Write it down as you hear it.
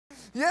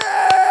Yay,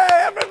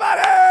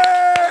 everybody!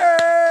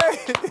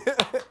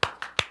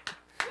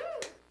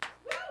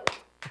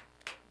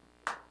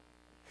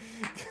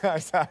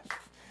 Guys,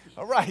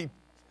 all right.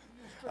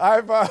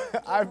 I've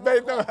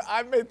made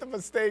the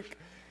mistake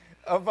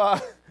of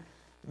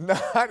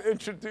not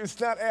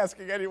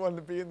asking anyone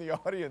to be in the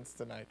audience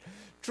tonight.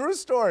 True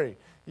story.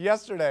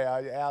 Yesterday,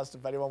 I asked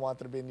if anyone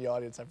wanted to be in the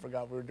audience. I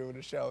forgot we were doing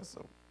a show.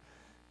 So,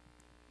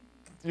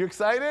 you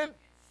excited?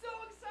 So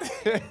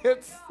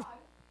excited!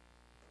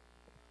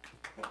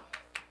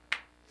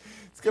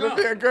 It's gonna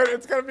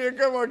be a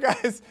good one,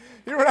 guys.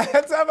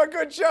 Let's have a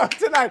good show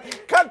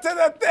tonight. Cut to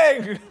the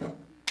thing.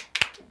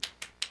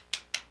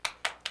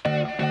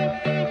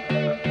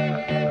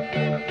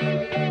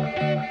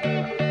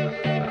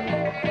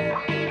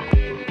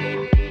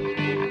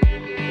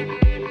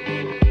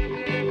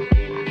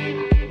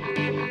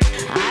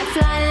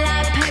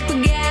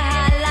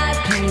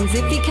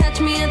 If you catch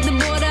me at the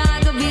border,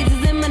 I got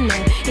visas in my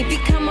name. If you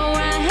come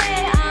around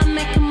here, I'll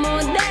make them all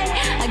day.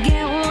 I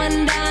get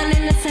one down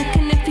in a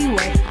second if you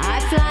wait. I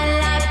fly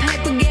like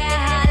paper, get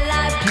high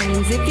like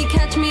planes. If you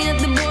catch me at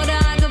the border,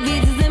 I got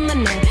visas in my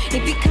name.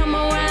 If you come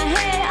around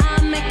here,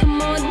 I'll make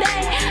them all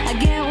day. I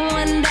get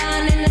one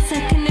down in a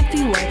second if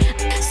you wait.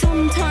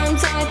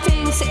 Sometimes I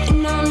think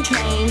sitting on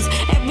trains.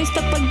 Every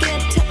stop I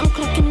get to, I'm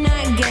clocking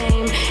that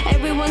game.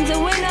 Everyone's a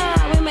winner,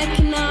 we're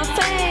making our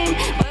fame.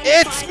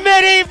 It's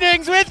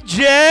Midevenings with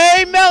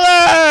Jay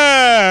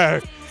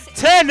Miller.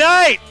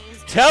 Tonight,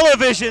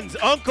 television's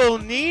Uncle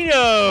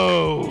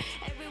Nino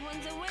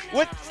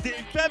with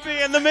Steve Pepe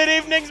and the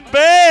Midevenings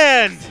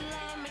Band.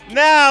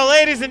 Now,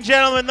 ladies and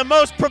gentlemen, the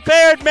most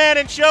prepared man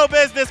in show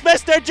business,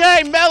 Mr.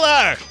 Jay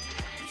Miller.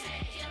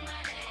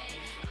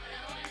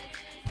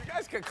 You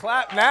guys can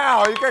clap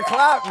now. You can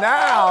clap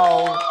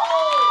now.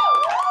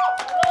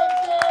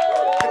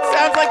 It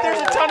sounds like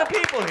there's a ton of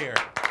people here.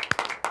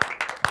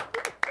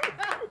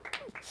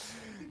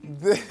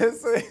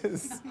 This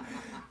is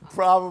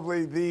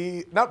probably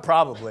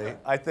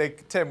I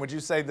think, Tim, would you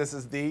say this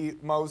is the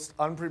most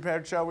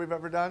unprepared show we've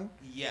ever done?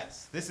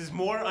 Yes. This is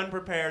more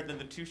unprepared than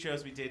the two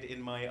shows we did in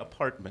my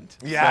apartment.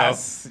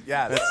 Yes, so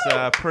yes.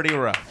 That's pretty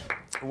rough.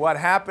 What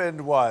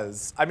happened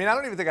was, I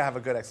don't even think I have a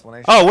good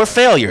explanation. Oh, we're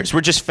failures. We're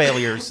just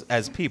failures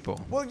as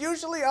people. Well,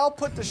 usually I'll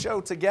put the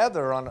show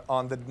together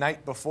on the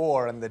night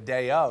before and the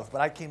day of, but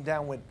I came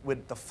down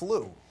with the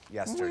flu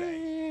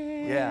yesterday.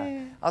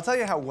 Yeah. I'll tell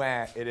you how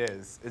wah it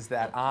is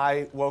that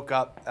I woke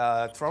up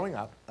throwing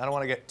up. I don't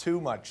want to get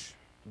too much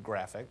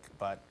graphic,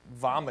 but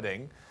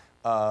vomiting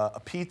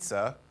a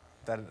pizza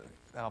that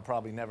I'll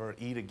probably never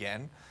eat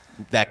again.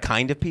 That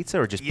kind of pizza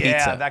or just pizza?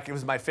 Yeah, that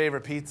was my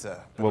favorite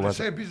pizza. What was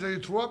the same pizza you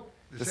threw up?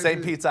 The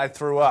same pizza I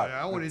threw up.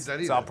 Yeah, I won't eat that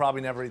either. So I'll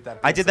probably never eat that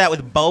pizza. I did that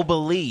with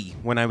boba lee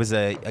when I was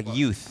a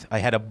youth. I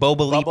had a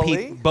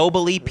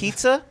boba lee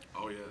pizza.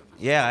 Oh, yeah.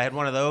 Yeah, I had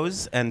one of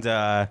those, and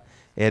I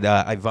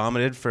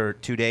vomited for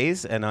 2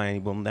 days, and I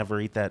will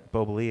never eat that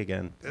boba lee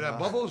again. Did it have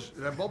bubbles?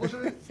 Did it have bubbles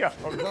in it? Yeah.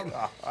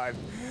 God.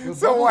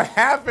 So what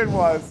happened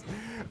was,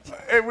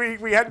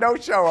 we had no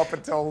show up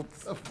until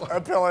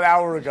an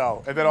hour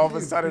ago, and then all of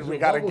a sudden we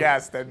got a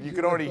guest, and you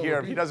can already hear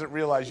him. He doesn't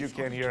realize you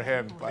can't hear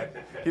him, but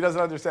he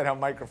doesn't understand how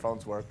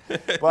microphones work.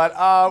 But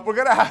we're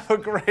gonna have a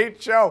great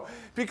show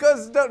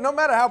because no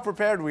matter how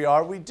prepared we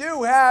are, we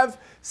do have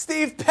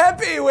Steve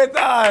Pepe with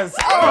us.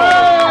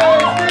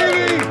 Oh,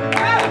 Stevie!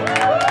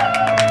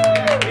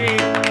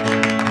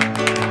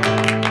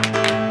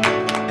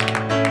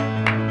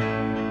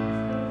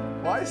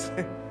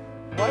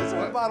 Why is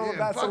there a bottle of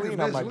Vaseline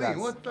on my desk?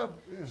 What the?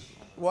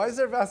 Why is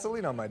there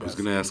Vaseline on my desk? I was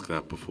going to ask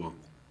that before.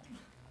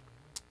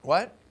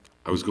 What?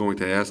 I was going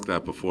to ask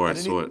that before I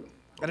saw it.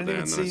 I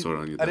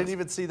didn't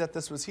even see that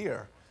this was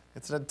here.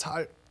 It's an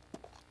entire.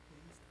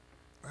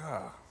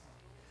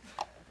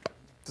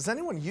 Does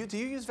anyone do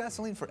you use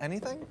Vaseline for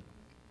anything?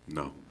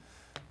 No.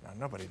 No,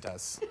 nobody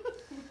does.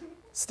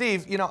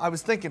 Steve, I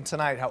was thinking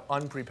tonight how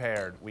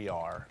unprepared we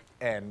are,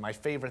 and my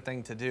favorite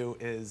thing to do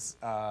is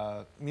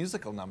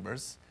musical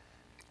numbers.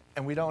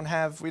 And we don't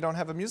have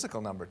a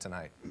musical number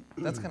tonight.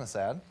 That's kind of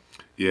sad.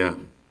 Yeah,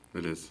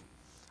 it is.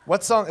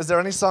 What song? Is there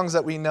any songs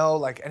that we know,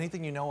 like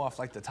anything you know off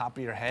like the top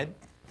of your head?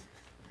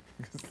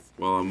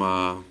 Well, I'm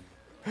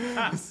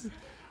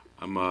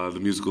the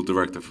musical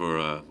director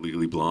for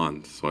Legally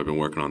Blonde, so I've been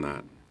working on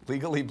that.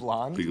 Legally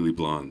Blonde? Legally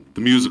Blonde.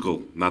 The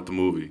musical, not the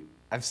movie.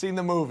 I've seen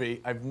the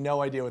movie. I have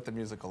no idea what the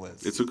musical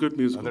is. It's a good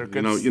musical. Are there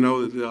good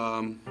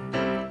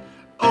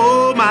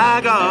oh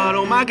my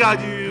God,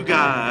 you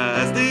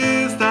guys.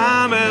 This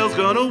time Elle's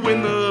gonna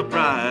win the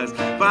prize.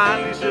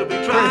 Finally she'll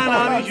be trying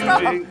on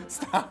you.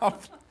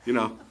 Stop. You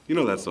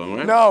know that song,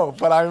 right? No,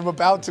 but I'm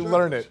about to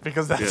learn it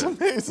because that's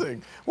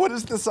amazing. What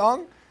is the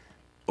song?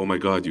 Oh my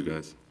God, you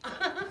guys.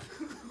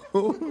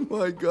 Oh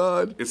my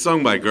God. It's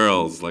sung by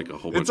girls, like a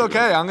whole bunch It's of okay,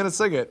 girls. I'm gonna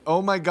sing it.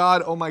 Oh my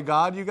God,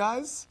 you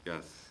guys?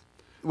 Yes.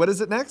 What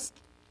is it next?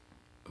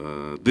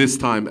 This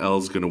time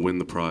Elle's gonna win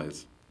the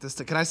prize.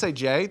 Can I say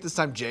Jay? This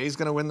time Jay's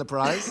gonna win the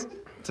prize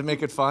to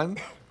make it fun?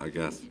 I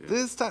guess. Yeah.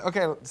 This time,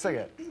 okay, sing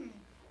it.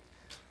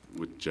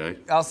 With Jay?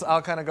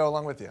 I'll kind of go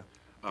along with you.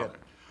 Okay.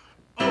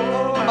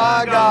 Good.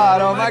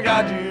 my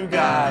God, you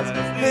guys.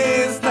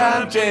 This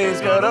time Jay's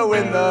gonna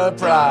win the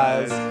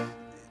prize.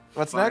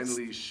 What's next?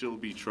 Finally, she'll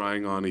be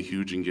trying on a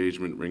huge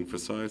engagement ring for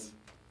size.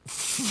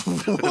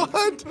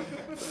 What?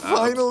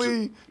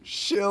 Finally,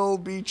 she'll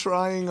be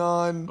trying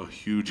on A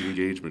huge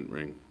engagement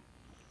ring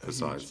for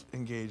size.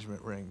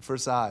 engagement ring for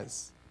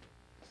size.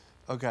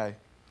 Okay,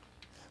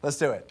 let's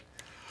do it.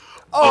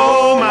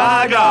 Oh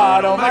my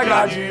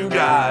God, you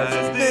guys.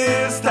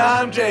 This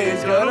time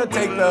Jay's gonna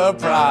take the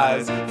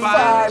prize.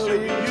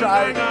 Finally,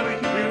 trying on a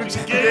huge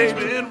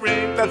engagement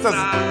ring for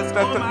size.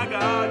 Oh my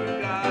God, you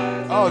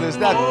guys. Oh, there's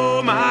that.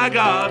 Oh my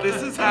God,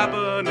 this is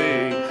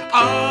happening.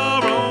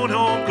 Our own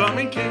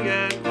homecoming king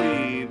and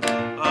queen.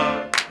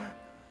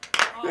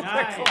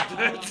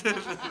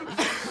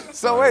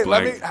 So wait,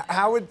 let me. blank.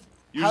 How would?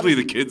 Usually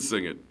the kids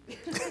sing it.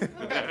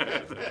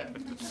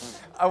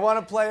 I want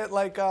to play it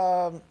like.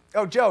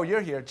 Oh, Joe,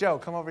 you're here. Joe,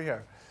 come over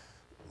here.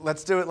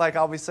 Let's do it like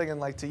I'll be singing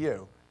like to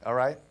you. All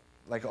right?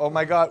 Like, oh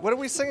my God, what are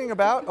we singing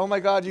about? Oh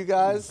my God, you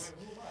guys.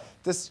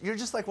 You're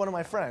just like one of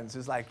my friends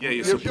who's like. Yeah,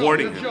 you're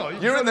supporting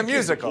him. You're in the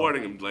musical.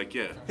 Supporting him, like,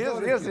 yeah. He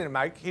doesn't need a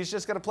mic. He's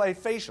just gonna play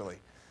facially,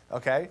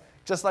 okay?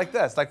 Just like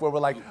this, like where we're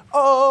like,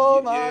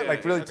 oh my,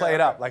 like really play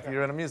it up, like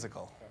you're in a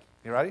musical.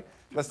 You ready?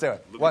 Let's do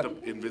it. Look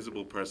at the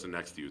invisible person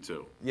next to you,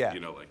 too. Yeah.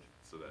 You know, like,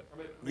 so that.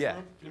 Yeah.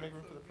 Can you make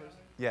room for the person?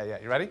 Yeah.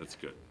 You ready? That's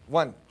good.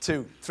 1,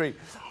 2, 3.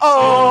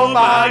 Oh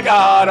my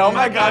God,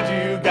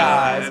 you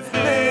guys.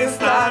 This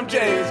time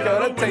Jay's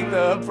gonna take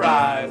the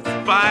prize.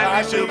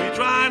 Finally, she'll be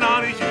trying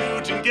on a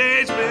huge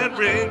engagement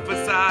ring for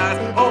size.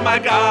 Oh my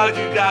God,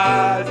 you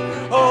guys.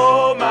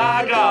 Oh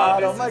my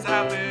God, this is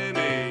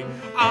happening.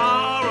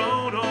 Our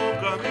own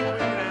homecoming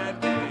queen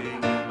and king.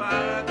 Oh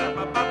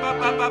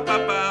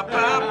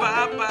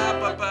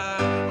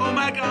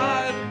my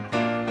God.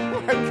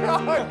 Oh my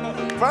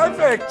God.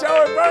 Perfect.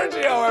 Joe and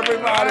Bergio,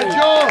 everybody.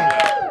 Joe,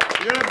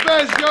 you're the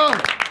best, Joe.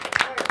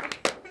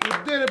 You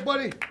did it,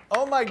 buddy.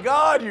 Oh my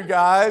God, you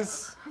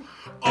guys.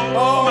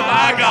 Oh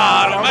my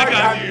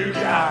God, you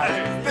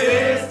guys.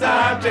 This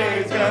time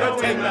Jay's gonna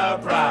take the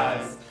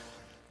prize.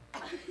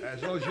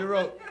 That's all she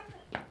wrote.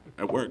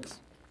 It works.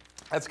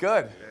 That's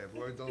good. Yeah,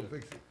 boy, don't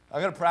fix it.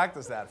 I'm gonna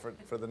practice that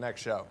for the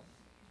next show.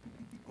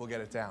 We'll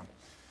get it down.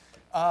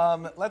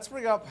 Let's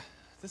bring up.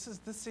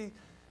 See,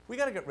 we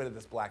gotta get rid of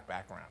this black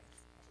background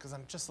because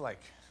I'm just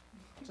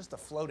a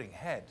floating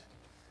head.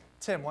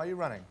 Tim, why are you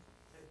running?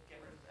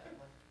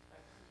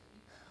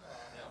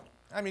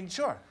 I mean,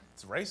 sure,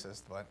 it's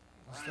racist, but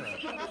let's do it.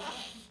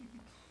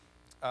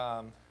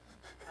 Ah,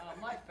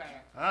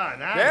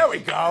 nice. There we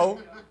go.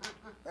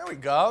 There we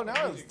go.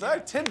 Now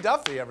it's Tim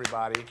Duffy,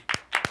 everybody.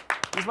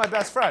 He's my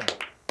best friend.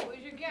 Where's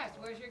your guest?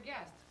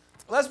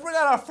 Let's bring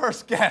out our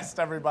first guest,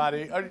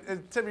 everybody.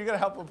 Tim, you're going to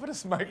help him put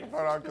his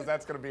microphone on because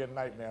that's going to be a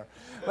nightmare.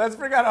 Let's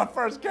bring out our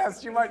first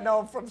guest. You might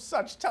know him from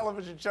such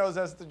television shows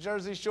as The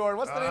Jersey Shore.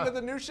 What's the name of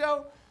the new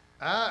show?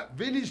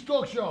 Vinny's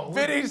Talk Show.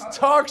 Vinny's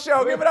Talk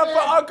Show. Give it up for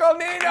Uncle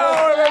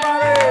Nino,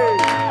 everybody.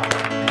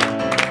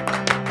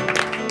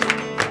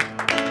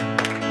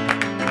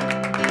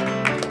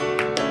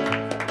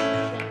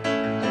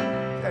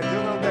 Yeah, do a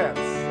little dance.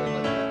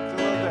 Do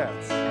a little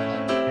dance.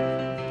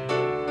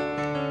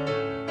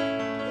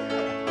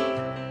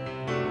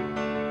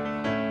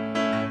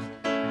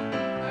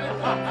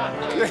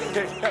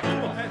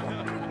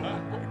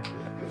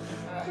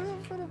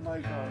 Put a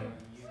mic on.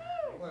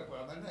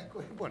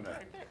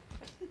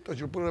 Thought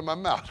you put it in my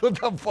mouth. What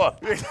the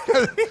fuck?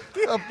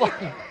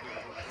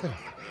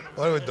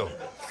 What do we do?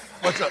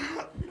 What's up?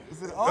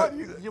 Is it on?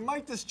 You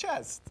mic'd his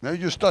chest. Now you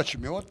just touched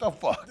me. What the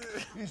fuck?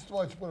 You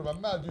thought you put it in my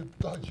mouth, you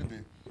touched me.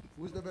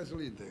 Who's the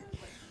Vaseline thing?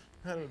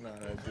 I don't know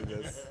how to do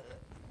this.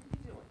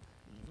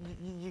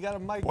 You got a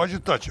mic. What'd you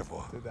touch it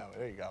for? Do that way.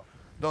 There you go.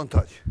 Don't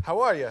touch. How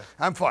are you?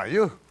 I'm fine.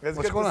 You? It's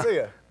What's good going to on? see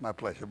you. My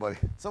pleasure, buddy.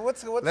 So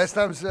what's Last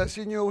time I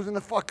seen you was in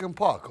the fucking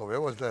park over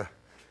there. Was the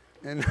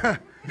in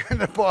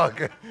the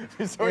park.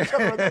 So we're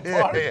talking about the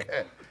park.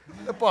 Yeah.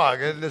 The park,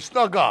 in the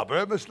Snug Harbor.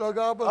 Remember Snug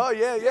Harbor? Oh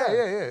yeah.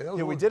 Yeah,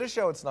 We did a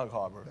show at Snug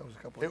Harbor. That was a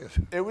couple of years.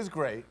 It was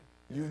great.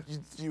 You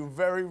were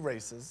very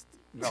racist.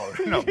 No,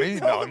 me,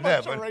 told no, a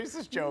bunch never. of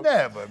racist jokes.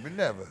 Never.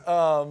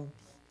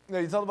 No,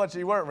 you told a bunch.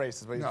 You weren't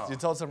racist, but No. you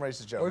told some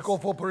racist jokes. We call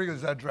Puerto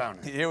Ricans that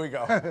drowning. Here we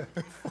go.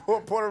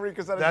 Puerto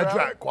Rico's at a That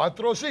drown. drown.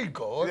 4-5.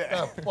 What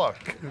Yeah. the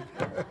fuck?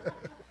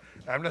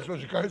 I'm not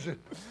supposed to curse it.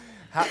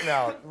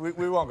 No,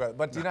 we won't go.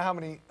 But do you know how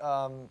many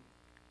I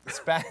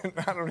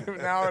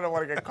don't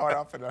want to get caught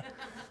up in a.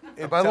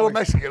 But a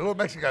little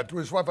Mexican threw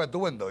his wife out the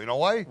window. You know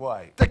why?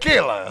 Why?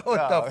 Tequila.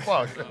 What No. the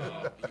fuck?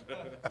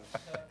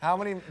 How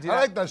many? Do you I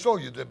know, like that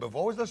song you did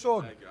before. What was that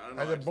song?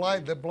 I don't know,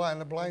 The blind,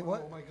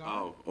 what?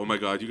 Oh my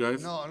God, you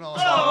guys. No.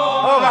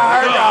 Oh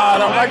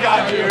my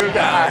God, you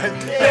guys.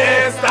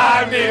 This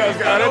time Nino's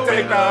gonna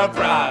take the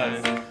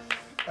prize.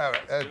 All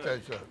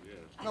right,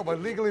 no,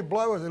 but legally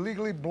blind, was it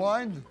legally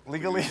blind?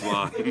 Legally.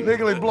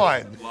 Legally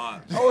blind.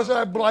 Blind. I was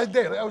on a blind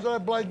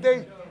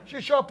date.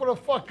 She shot up with a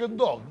fucking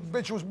dog.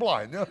 Bitch was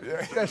blind. You know?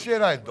 Yeah, she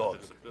and I dog.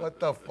 What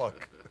the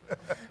fuck?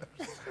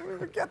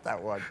 We get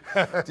that one.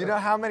 Do you know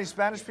how many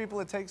Spanish people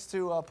it takes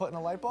to put in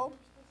a light bulb?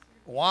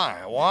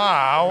 Why?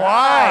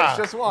 Nice,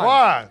 just one.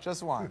 Why?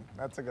 Just one.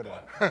 That's a good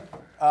one.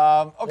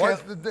 Okay,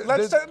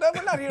 let's. No,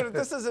 we're not here.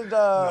 This isn't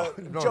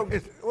joke.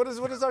 What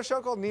is our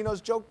show called?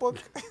 Nino's Joke Book.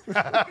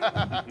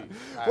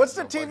 What's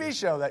the TV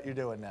show that you're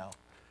doing now?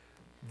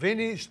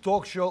 Vinny's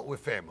talk show with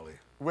family.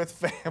 With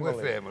family.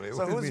 With family.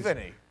 So who's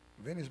Vinny?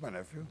 Vinny's my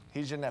nephew.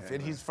 He's your nephew.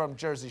 And he's from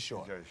Jersey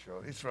Shore. Jersey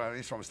Shore.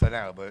 He's from Staten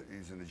Island, but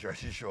he's in the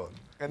Jersey Shore.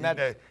 And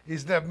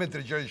he's never been to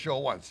the Jersey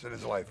Shore once in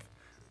his life,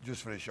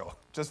 just for the show.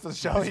 Just for the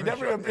show. He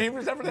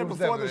was never there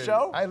before the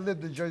show. I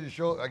lived in Jersey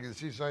Shore, like in the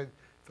seaside,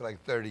 for like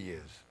 30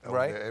 years. I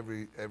was there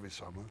every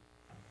summer.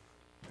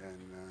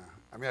 And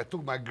I mean, I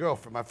took my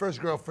girlfriend, my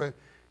first girlfriend,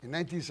 in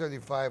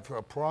 1975 for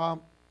a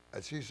prom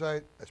at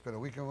Seaside. I spent a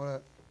weekend with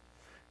her.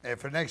 And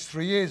for the next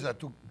 3 years, I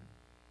took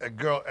a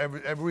girl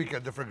every week, a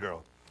different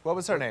girl. What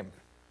was her name?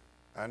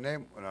 Her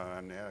name? No,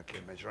 I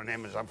can't mention her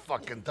name. Is on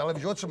fucking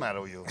television. What's the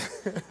matter with you?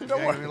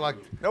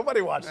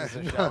 Nobody watches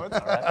this show. It's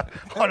all right.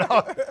 Oh, no.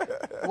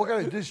 What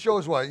kind of, this show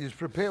is what? You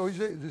prepare? What you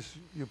say?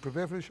 You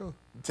prepare for the show?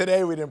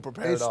 Today we didn't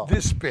prepare at all. It's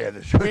despair.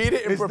 The show. We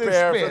didn't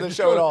prepare for the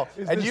show at all.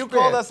 And you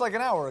called us like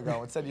an hour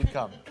ago and said you'd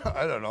come.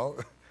 I don't know.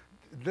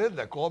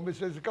 Linda called me and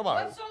says, "Come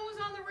on." What song was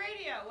on the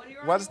radio when you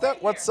were What's on the way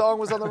that? What here? song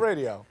was on the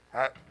radio?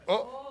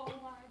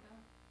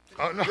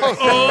 Oh, no. Oh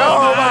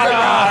my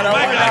God! Oh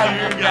my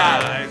God! You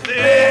guys,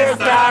 This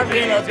time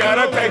Nino's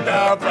gonna take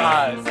the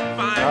prize.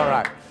 All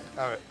right.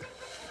 All right.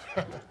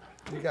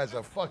 You guys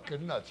are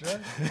fucking nuts, right?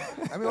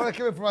 I mean, when I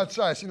came in from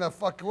outside, I seen that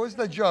fucking, what's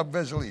that job,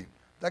 Vesely?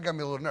 That got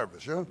me a little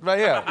nervous, you know? Right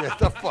here. Yeah,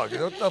 the fuck, you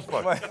know, what the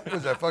fuck? What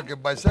was that, fucking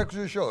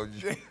bisexual show?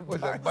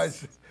 Was that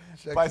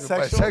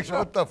bisexual?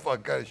 What the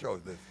fuck kind of show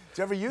is this? Did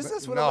you ever use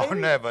this with a lady?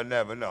 No,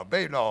 never, no.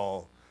 Babe,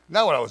 no.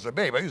 Not when I was a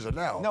baby, I use it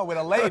now. No, with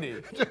a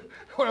lady.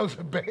 When I was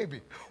a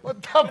baby.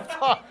 What the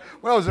fuck?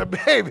 When I was a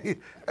baby,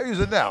 I use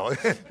it now.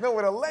 No,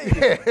 with a lady.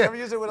 Yeah. You ever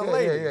use it with a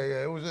lady?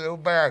 Yeah. It was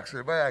by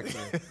accident. I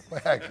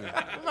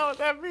don't know what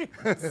that means.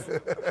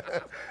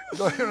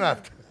 No, you don't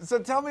have to. So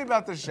tell me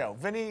about the show.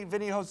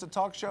 Vinny hosts a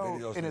talk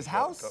show in his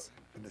house?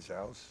 In his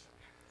house.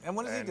 And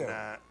what does he do?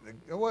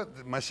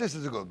 My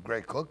sister's a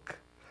great cook.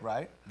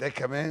 Right. They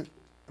come in,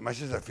 and my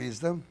sister feeds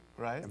them.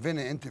 Right. And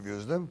Vinny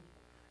interviews them,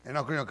 and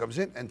Uncle Nino comes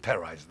in and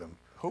terrorizes them.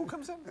 Who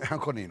comes in?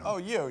 Uncle Nino. Oh,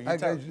 you. I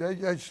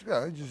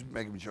just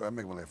make him joke. I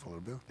make him laugh a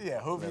little bit. Yeah,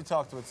 who have you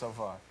talked with so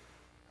far?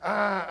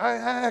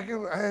 I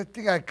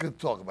think I could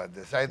talk about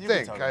this. I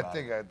think.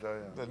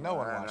 No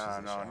one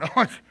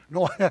watches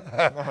No one.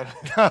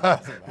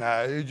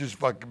 Nah, you just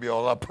fucking me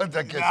all up. No,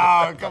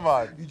 come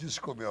on. You just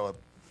screwed me all up.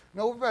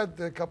 No, we've had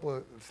a couple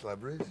of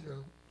celebrities. You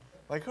know.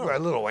 Like who?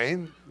 Lil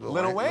Wayne.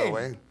 Lil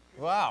Wayne.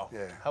 Wow.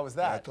 Yeah. How was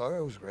that? I thought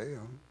it was great. You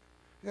know.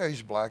 Yeah,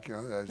 he's black. You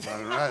know, there's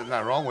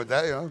not wrong with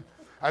that. You know.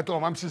 I told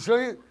him I'm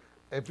Sicilian.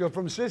 If you're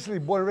from Sicily,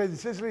 born and raised in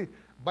Sicily,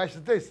 by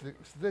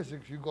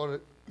statistics, you go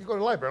to the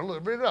library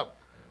and read it up.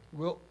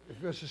 Well,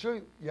 if you're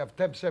Sicilian, you have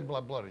 10%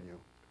 blood in you.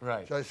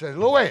 Right. So I said,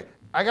 Lil Wayne,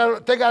 I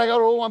got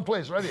to one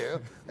place right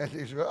here. And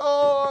he's going,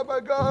 oh my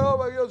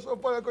God, so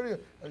funny. I couldn't hear.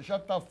 And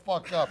shut the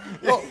fuck up.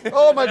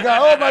 Oh my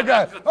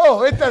God.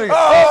 Oh, Italy.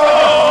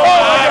 Oh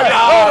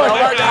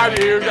my God,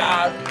 you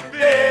guys.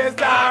 This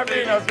time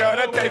Nino's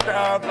gonna take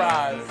the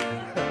prize.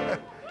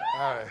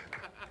 All right.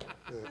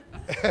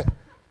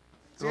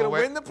 So you're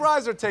gonna win the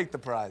prize or take the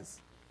prize?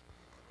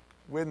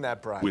 Win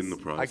that prize. Win the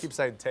prize. I keep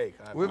saying take.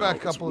 We've had a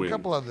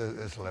couple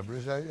other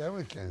celebrities. I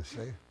really can't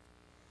say.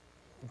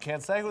 You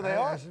can't say who they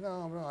are? No,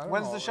 I don't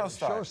When's know. the show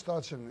start? The show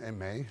starts in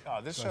May.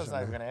 Oh, this show's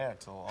not even going to air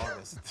until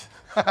August.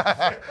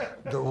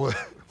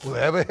 Will it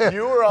ever air?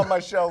 You were on my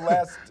show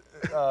last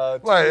 2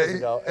 years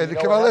ago. It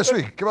came out last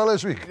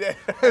week. Yeah.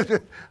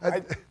 Did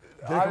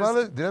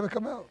it ever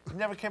come out? It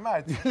never came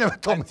out. You never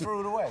told me. I threw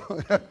it away.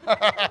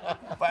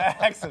 By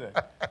accident.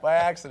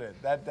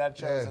 That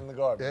show's in the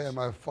garbage. Yeah,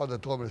 my father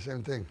told me the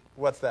same thing.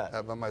 What's that?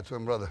 About my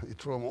twin brother. He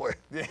threw him away.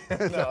 Yeah,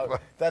 no,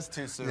 that's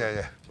too soon.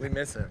 Yeah. We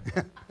miss him.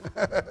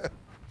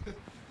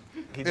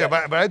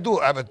 But I do.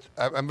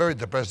 I'm very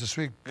depressed this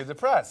week. You're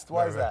depressed.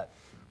 Why is that?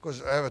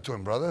 Because I have a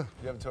twin brother.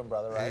 You have a twin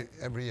brother, right?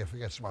 Every year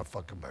forgets my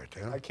fucking birthday.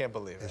 You know? I can't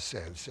believe it. It's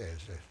sad.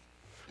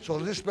 So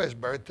this past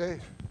birthday,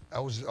 I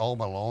was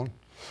home alone.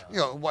 You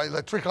know,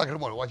 like 3 o'clock in the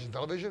morning watching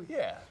television.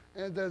 Yeah.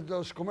 And there's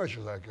those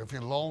commercials like, if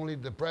you're lonely,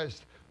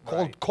 depressed,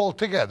 call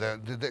together.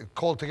 Did they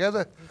call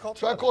together?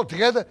 I called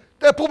together.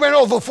 They put me on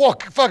hold for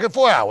fucking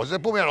 4 hours. They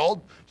put me on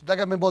hold. So that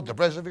got me more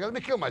depressed. I figured, let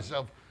me kill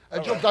myself. I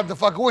jumped out the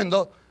fucking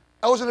window.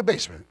 I was in the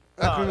basement.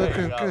 Oh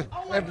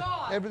my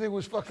God. Everything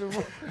was fucking.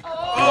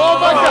 Oh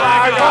my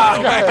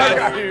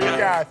God! You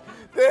guys,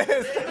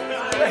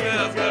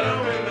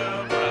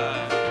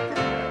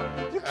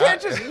 you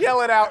can't just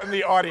yell it out in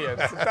the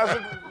audience. It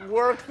doesn't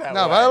work that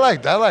way. No, but I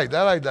like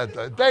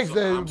that. Thanks,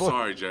 Dave. I'm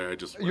sorry, Jay.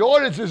 Your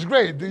audience is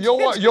great. Your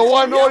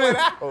one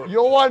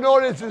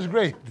audience is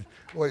great.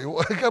 Wait,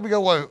 we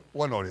got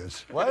one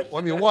audience. What?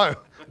 I mean,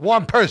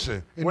 one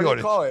person in What the do you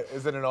audience. call it?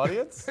 Is it an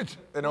audience?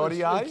 An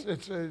ODI?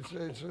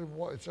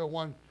 It's a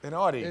one. An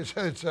audience.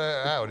 It's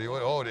a howdy.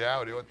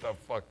 Howdy. What the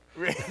fuck?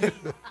 What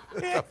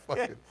the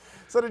fuck?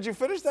 So did you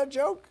finish that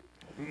joke?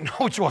 No,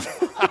 which one?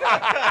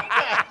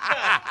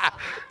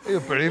 You're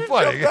pretty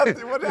funny.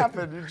 What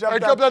happened? You I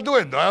jumped jumped out. out the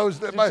window. I was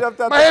jumped my out head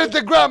the- hit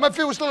the ground. My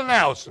feet were still in the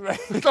house.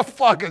 What the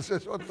fuck is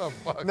this? What the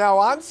fuck? Now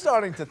I'm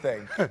starting to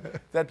think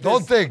that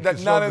Don't think. that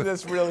It's none not of the-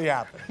 this really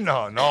happened.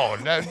 No,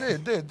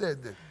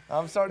 did.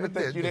 I'm starting to It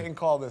think did, you did. didn't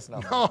call this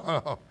number.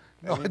 No,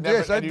 you I never-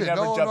 did. I and you did.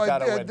 never No, jumped I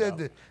out a did. I window.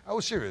 did. I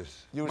was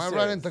serious. You were My right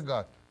serious. hand to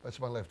God. That's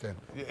my left hand.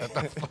 What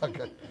the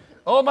fuck?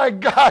 Oh my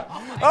God!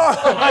 Oh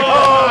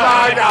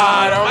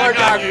my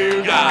God,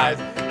 you guys.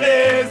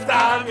 This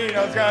time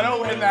Nino's gonna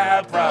win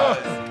that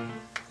prize.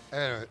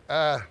 Anyway,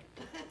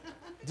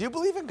 Do you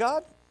believe in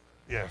God?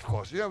 yeah, of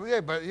course. Yeah,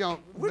 but you know,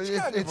 Which but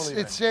God do you believe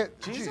in?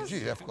 Jesus?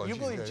 Jesus, of course. You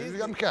believe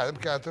Jesus? I'm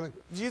Catholic.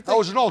 Do you I think-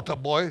 was an altar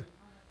boy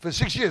for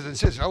 6 years in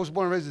Sicily. I was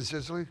born and raised in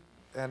Sicily.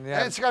 And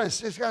And it's kind of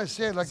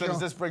sad, like so you does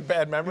know. this bring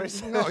bad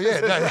memories? No,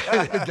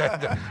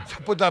 yeah,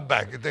 put that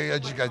back. I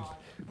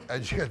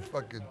just got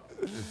fucking.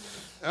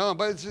 No,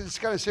 but it's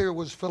kind of sad. It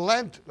was for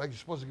Lent, like you're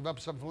supposed to give up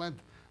something for Lent.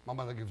 My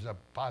mother gives up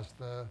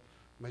pasta.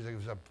 My mother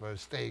gives up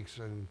steaks,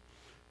 and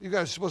you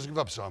guys are supposed to give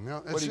up some. You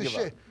know, What do you give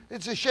up?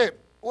 It's a shame.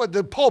 What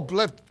the Pope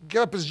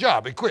gave up his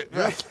job. He quit.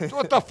 Yeah? So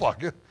what the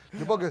fuck? Yeah?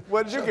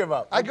 What did you give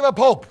up? I give up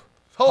hope.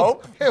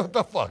 Hope? Yeah, what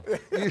the fuck?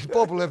 The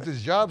Pope left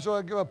his job, so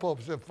I give up hope.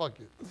 I said, fuck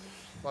you.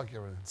 Fuck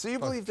everything. So you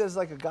Fuck. believe there's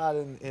like a God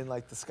in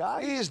like the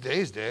sky? He's there.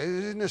 He's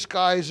in the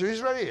skies.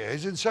 He's right here.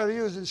 He's inside of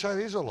you. He's inside.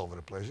 He's all over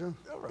the place. Yeah?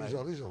 All right.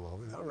 He's all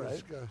over. All right.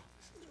 This guy.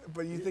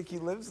 But you think he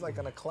lives like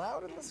on a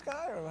cloud in the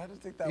sky, or how do you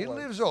think that He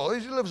works?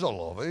 lives all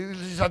over.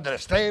 He's under the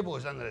stable.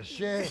 He's under the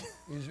shed.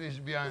 He's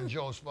behind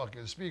Joe's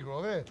fucking speaker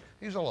over there.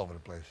 He's all over the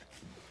place.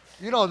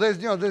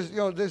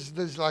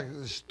 There's like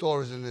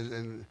stories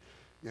in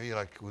you know,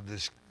 like with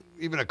this,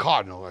 even a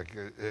cardinal, like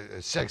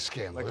a sex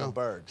scandal. Like you a know?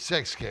 bird.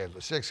 Sex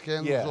scandals,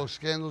 Yeah. those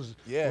scandals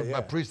Yeah, with my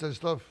yeah. priests and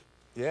stuff.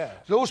 Yeah.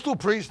 Those two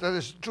priests, that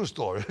is true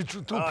story. Two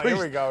Oh, priests. here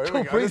we go. two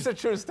This is priests- a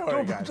true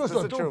story, guys. This is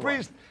a Two true one.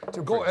 priests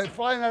Two go priests.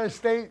 flying out of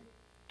state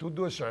to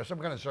do a service, some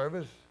kind of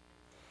service.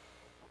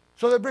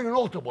 So they bring an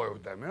altar boy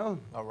with them, you know.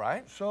 All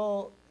right.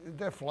 So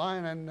they're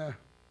flying, and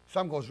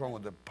something goes wrong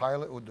with the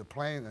pilot, with the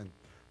plane, and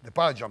the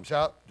pilot jumps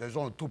out. There's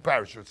only 2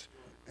 parachutes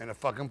in a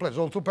fucking plane. There's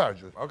only 2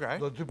 parachutes. Okay.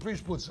 So the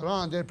priest puts it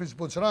on, the other priest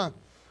puts it on.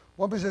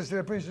 One priest says to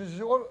the priest, says,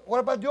 what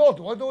about the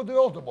altar? What do with the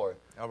altar boy?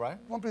 All right.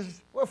 One priest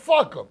says, well,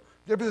 fuck him.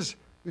 The other priest says,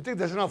 you think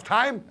there's enough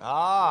time?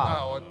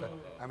 Ah. Oh, what the,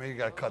 I mean, you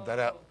got to cut that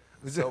out.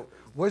 So-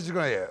 Where's it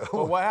going to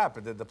But what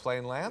happened? Did the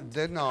plane land?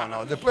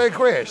 No, the plane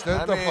crashed.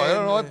 I don't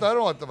know what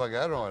mean- the fuck.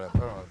 I don't know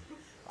what.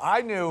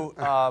 I knew.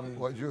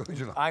 What you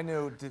know? I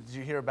knew. Did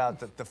you hear about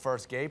the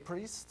first gay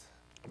priest?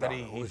 That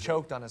he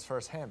choked on his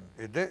first hymn.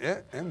 It did,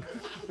 yeah. Him.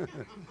 Do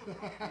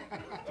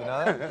you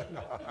know that?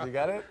 You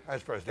got it?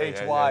 That's first.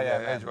 H-Y-M-M.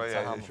 Yeah, It's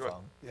a sure.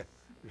 homophone. Yeah.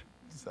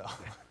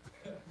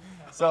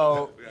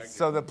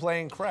 So the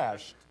plane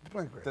crashed. The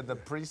plane crashed, Did the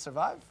priest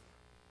survive?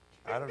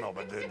 I don't know,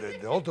 but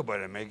the altar boy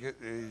didn't make it.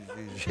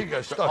 He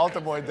got stuck.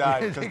 Altar boy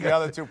died because He the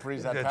got- other 2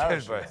 priests had Yeah,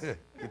 that's parachutes. right.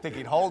 You think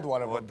he'd hold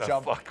one of What them, the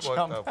jump fuck, what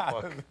jump the out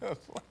fuck? of the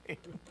plane?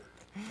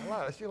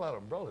 I see a lot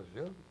of umbrellas,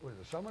 yeah? Was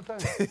it summertime?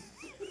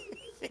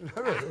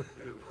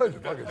 Was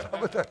it fucking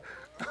summertime?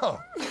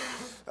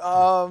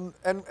 No.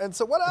 And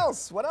so what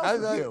else? What else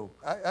with you?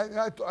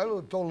 I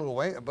told Lil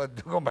Wayne,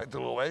 but going back to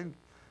Lil Wayne,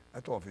 I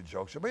told him a few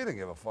jokes, but he didn't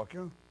give a fuck, you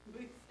know?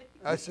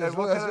 I said,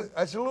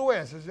 Lil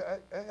Wayne,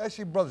 I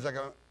see brothers, like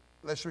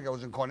last week I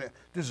was in Coney,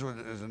 this was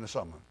in the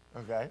summer.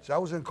 Okay. So I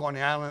was in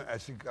Coney Island, I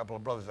see a couple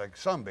of brothers like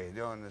sunbathe,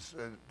 you know, and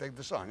take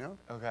the sun, you know?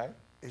 Okay.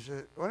 He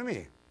said, what do you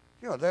mean?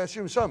 You know, they see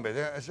him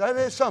sunbathe. I said, I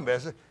didn't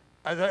sunbathe.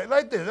 I said,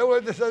 like this, I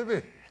want this, I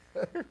mean.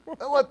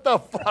 What the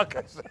fuck?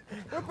 I said,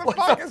 What the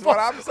fuck is what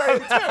I'm saying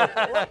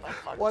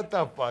too? what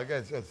the fuck?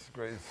 That's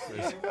great.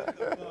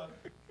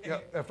 Yeah,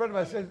 a friend of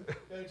mine said,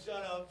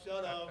 Shut up.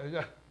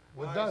 yeah,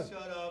 we're All done. right,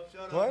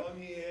 shut up. What? I'm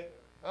here.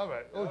 All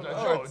right. Oh,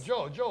 it's-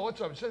 Joe,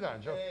 what's up? Sit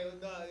down, Joe. Hey,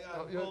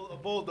 you're- a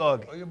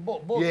bulldog. Oh,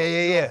 you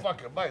Yeah.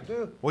 Fucking bite,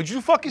 dude. What'd you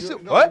fucking say?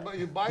 No, What?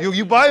 you buy-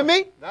 You buying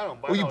me? I don't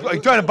buy. Are you no,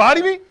 trying to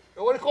body me?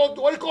 What do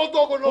you call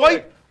dog with no What?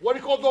 legs? What do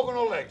you call dog with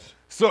no legs?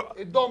 So,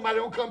 It don't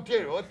matter who come to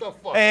you. What the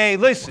fuck? hey,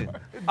 listen.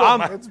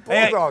 It's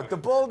Bulldog. The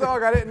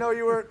Bulldog. I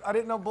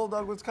didn't know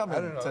Bulldog was coming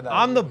tonight.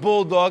 I'm the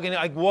bulldog, and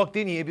I walked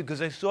in here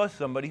because I saw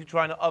somebody who's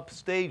trying to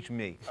upstage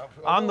me.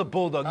 I'm the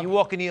bulldog. You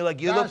walk in here like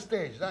you look.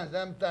 Downstage.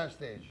 I'm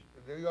downstage.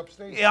 Are you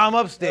upstage? Yeah, I'm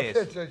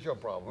upstairs. That's your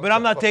problem. But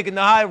I'm not taking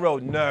the high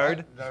road,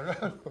 nerd.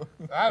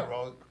 I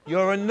wrote.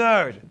 You're a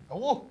nerd.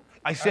 Oh,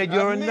 I said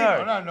you're a I'm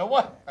nerd. No, no,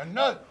 what? A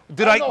nut?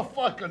 Did I'm I- no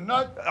fucking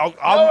nut. I'm-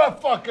 You're a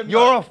fucking nut.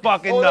 You're a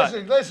fucking nut.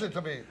 Listen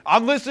to me.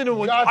 I'm listening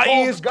with God my told-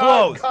 ears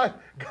God- closed.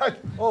 God,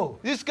 oh.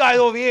 This guy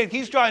over here,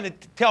 he's trying to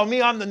tell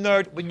me I'm the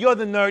nerd, but you're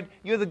the nerd.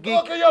 You're the geek.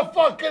 Look at your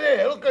fucking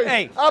ear. Look at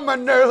Hey. I'm a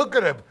nerd. Look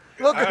at him.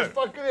 Look at this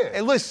fucking here.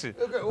 Hey, listen.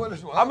 Look at what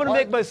is I'm gonna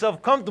make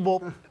myself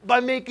comfortable by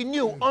making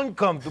you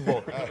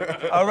uncomfortable.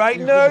 All right,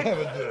 nerd?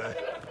 Never do that.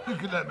 You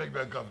could not make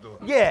me uncomfortable.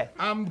 Yeah.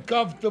 I'm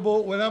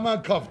comfortable when I'm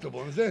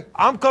uncomfortable. Is it?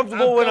 I'm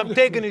comfortable when I'm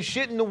taking a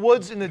shit in the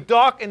woods, in the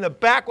dark, in the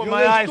back with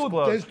my eyes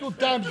closed.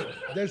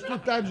 There's two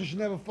times you should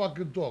never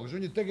fucking talk. It's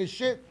when you take a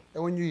shit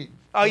and when you eat.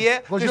 Oh, yeah?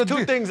 There's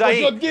two things I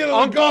eat. Uncles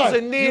Uncles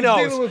and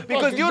Ninos.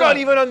 Because you don't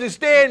even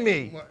understand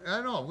me. Well,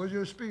 I know, because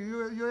you're speaking,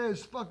 your hair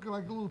is fucking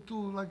like a little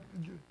too, like,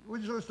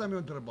 when's the last time you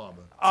went to the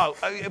barber? Oh,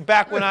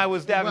 back when I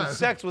was having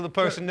sex with a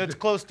person that's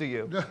close to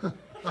you.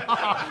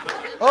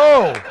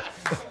 Oh!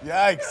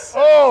 Yikes.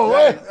 Oh,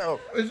 wait. Oh.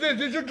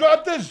 Did you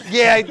drop this?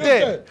 Yeah, I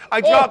did.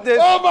 I dropped this.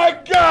 Oh, my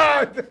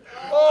God!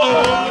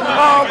 Oh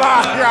my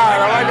God!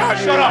 Oh my God!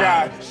 Shut up.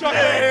 God. Shut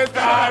up. It's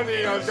time,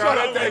 Nino's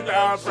gonna take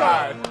the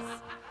prize.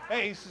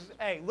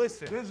 Hey,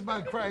 listen. This is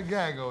my crying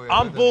gag over here.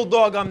 I'm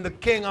Bulldog, I'm the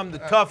king, I'm the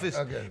toughest.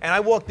 Okay. And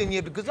I walked in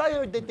here because I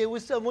heard that there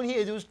was someone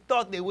here who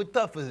thought they were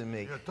tougher than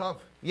me. You're tough?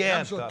 Yeah,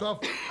 I'm so tough.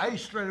 I eat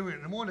straight of wheat.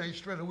 In the morning, I eat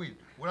straight of wheat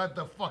without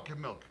the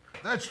fucking milk.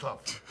 That's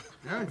tough.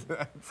 Yeah?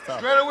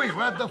 Straight of wheat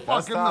without the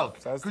fucking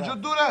milk. Could you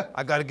do that?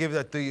 I gotta give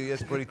that to you,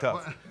 it's pretty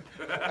tough.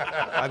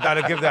 I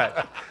gotta give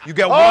that. You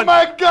get Oh, one.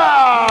 my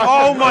God!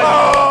 Oh my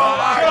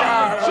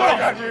God!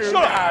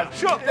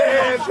 Shut up!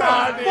 It's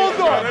time, Nino's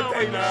gonna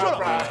take the Shut up!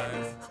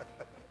 prize.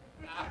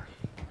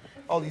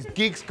 All these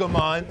geeks come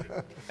on,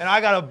 and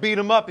I gotta beat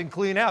them up and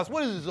clean house.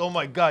 What is this? Oh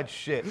my God,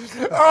 shit!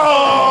 Oh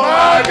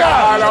my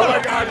God! Oh my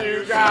God,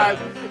 you guys!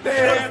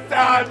 This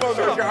time,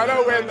 Nino's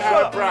gonna win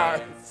that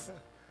prize.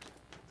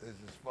 This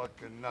is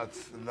fucking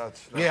nuts.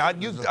 Yeah,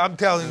 I'm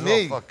telling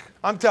me. Fuck.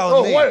 I'm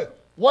telling me.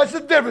 What's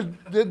the difference?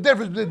 The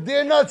difference between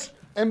deer nuts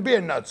and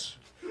beer nuts?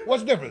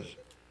 What's the difference?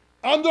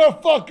 Under a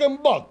fucking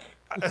buck.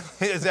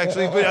 It's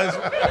actually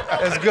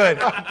that's good.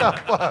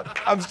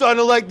 I'm starting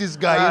to like this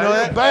guy. You know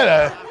that?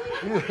 Better.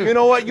 You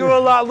know what? You're a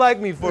lot like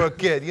me for a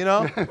kid. You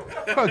know?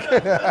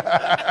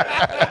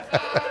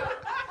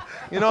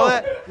 You know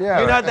that? Yeah,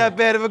 You're not right. that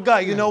bad of a guy.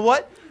 You know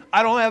what?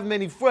 I don't have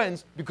many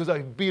friends because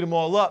I beat them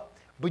all up.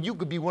 But you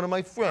could be one of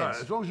my friends.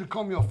 As long as you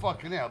comb your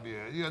fucking hair,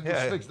 you gotta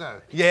just fix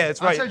that. Yeah,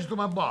 that's right. I'll send you to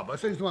my barber.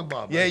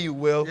 Yeah, you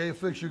will. Yeah, you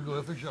fix you good.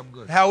 I'll fix you up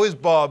good. How is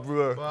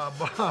Barbara?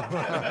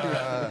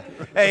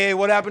 Hey,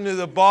 what happened to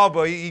the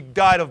barber? He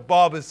died of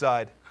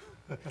barbericide.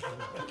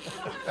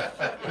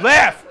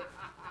 Laugh!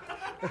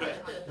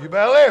 You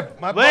better laugh.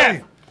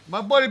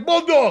 My buddy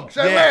Bulldog.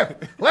 Say laugh.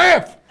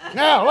 Laugh.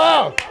 Now,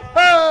 loud.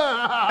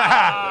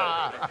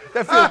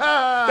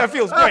 That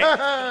feels great.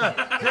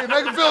 Okay,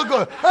 make him feel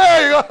good.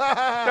 There you go.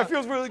 That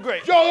feels really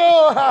great.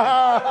 Oh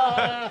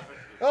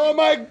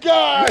my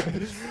God.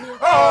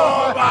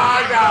 Oh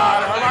my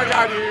God! Oh my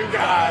God, you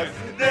guys!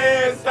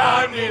 This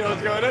time,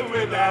 Nino's gonna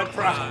win that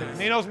prize.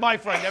 Nino's my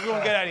friend.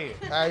 Everyone get out of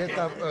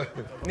here.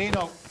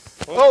 Nino.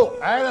 Oh,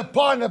 I had a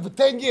partner for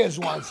 10 years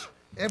once.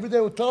 Every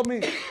day would tell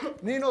me,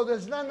 Nino,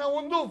 there's nothing I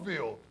won't do for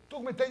you.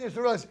 Took me 10 years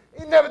to realize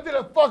he never did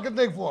a fucking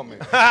thing for me.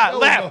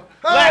 Laugh!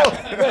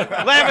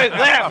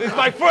 Laugh! It's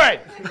my friend.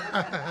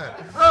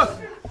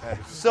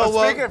 So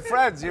Speaking of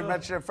friends, you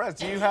mentioned your friends.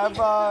 Do you have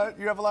a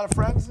lot of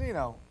friends,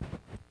 Nino?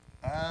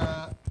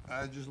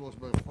 I just lost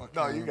my fucking...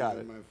 No, you got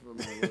it.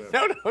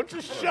 No, No,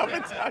 just shove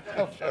it down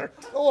your shirt.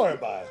 don't worry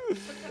about it.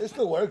 It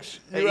still works.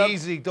 Hey,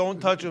 easy. Don't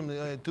touch him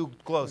too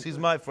close. He's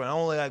my friend.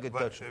 Only I can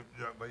touch him.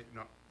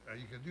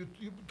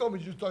 You told me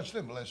you touched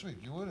him last week.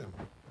 You with him.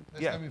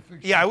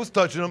 Yeah, I was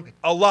touching him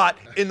a lot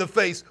in the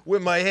face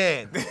with my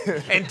hand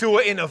and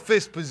in a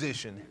fist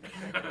position.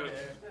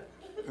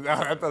 No,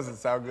 that doesn't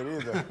sound good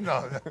either.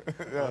 No,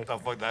 what the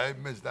fuck? I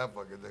missed that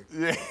fucking thing.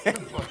 Yeah.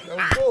 That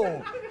was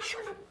cool.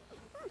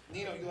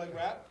 Nino, you like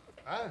rap?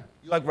 Huh?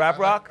 You like rap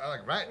rock? I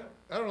like rat.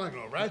 I don't like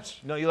no rats.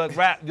 No, you like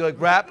rap. You like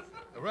rap?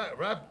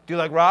 Rap. Do you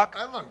like rock?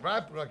 I don't like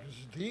rap. Like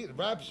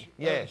raps.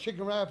 Yeah.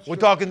 Chicken raps. We're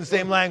talking the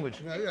same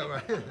language. Yeah,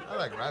 right. I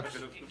like raps.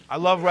 I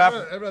love rap.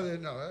 I'd rather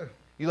no.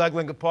 You like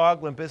Linkin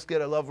Park, Limp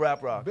Bizkit? I love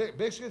rap rock.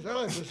 Biscuits. I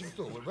like biscuits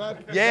too. With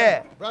rap.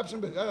 Yeah. Raps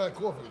and biscuits. I like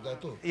coffee with that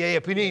too. Yeah,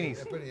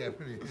 paninis. Pretty.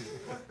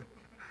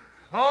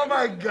 Oh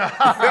my God!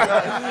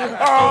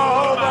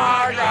 Oh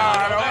my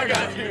God! Oh my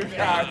God, you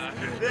guys!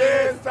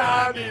 This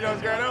time,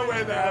 Nino's gonna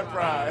win that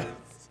prize.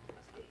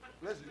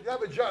 Listen, you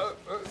have a job,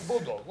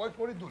 Bulldog. What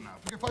do you do now?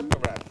 You can find the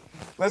rap.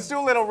 Let's do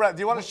a little rap.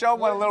 Do you want to show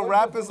them what a little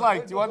rap is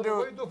like? Do you want to do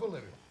What do it? you do for a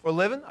living? For a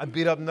living, I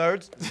beat up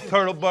nerds,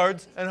 turtle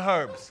birds, and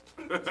herbs.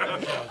 Do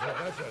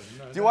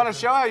you want to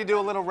show how you do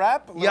a little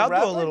rap? Yeah, I'll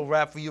do a little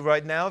rap for you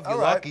right now if you're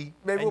lucky.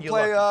 Maybe and we'll you're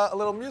play lucky. a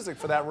little music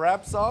for that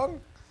rap song.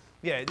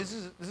 Yeah, this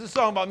is a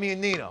song about me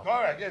and Nino.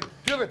 All right, yeah,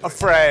 give it to A me.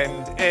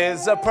 friend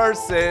is a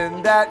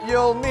person that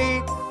you'll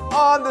meet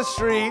on the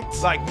street.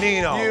 Like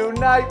Nino. You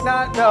might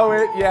not know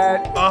it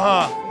yet,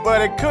 Uh-huh.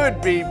 but it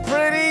could be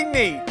pretty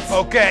neat.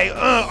 Okay,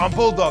 I'm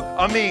Bulldog.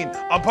 I'm mean.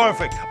 I'm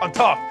perfect. I'm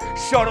tough.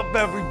 Shut up,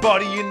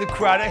 everybody in the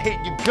crowd. I hate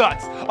your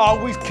guts.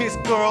 Always kiss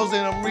girls,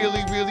 and I'm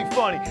really, really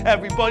funny.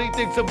 Everybody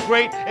thinks I'm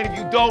great, and if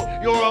you don't,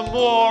 you're a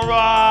moron.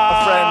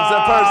 A friend's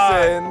a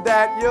person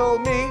that you'll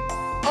meet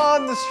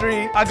on the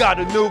street, I got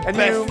a new and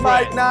best you friend.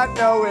 might not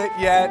know it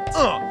yet,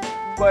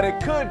 but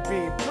it could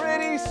be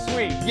pretty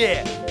sweet.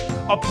 Yeah,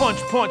 a punch,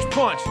 punch,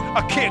 punch,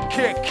 a kick,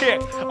 kick,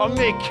 kick. I'll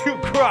make you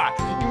cry,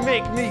 you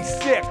make me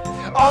sick.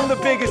 I'm the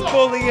biggest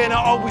bully and I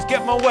always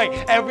get my way.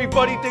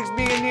 Everybody thinks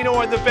me and Nino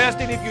are the best,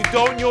 and if you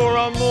don't, you're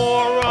a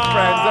moron. A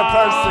friend's a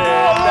person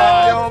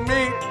that you'll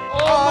meet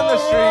on the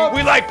street.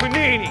 We like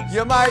paninis.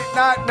 You might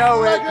not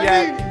know it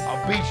yet,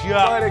 I'll beat you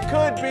up. but it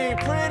could be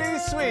pretty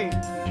sweet.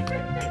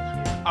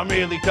 I'm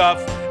really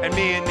tough, and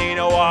me and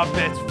Nino are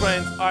best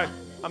friends. All right,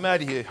 I'm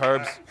out of here,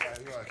 Herbs.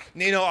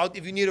 Nino,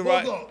 if you need a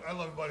ride, I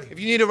love you, buddy. if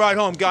you need a ride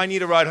home, guy,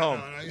 need a ride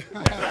home.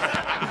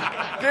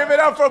 Give it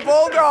up for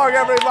Bulldog,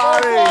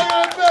 everybody.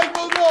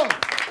 Bulldog.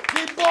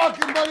 Keep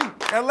barking, buddy.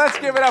 And let's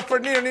give it up for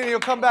Nino. Nino, you'll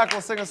come back. We'll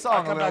sing a song.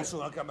 I'll come back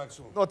soon. I'll come back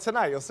soon. Well,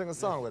 tonight you'll sing a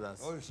song with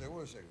us. What are we singing? What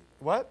are we singing?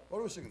 What? What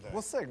are we singing tonight?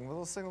 We'll sing.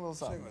 We'll sing a little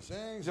song.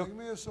 Sing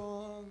me a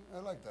song. I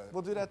like that.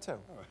 We'll do that too.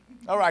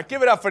 All right,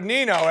 give it up for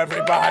Nino,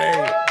 everybody.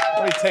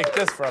 Let me take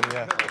this from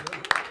you.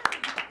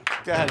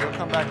 Go ahead, you'll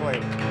come back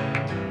later.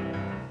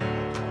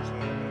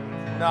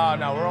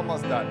 No, we're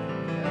almost done.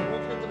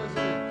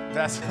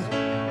 That's.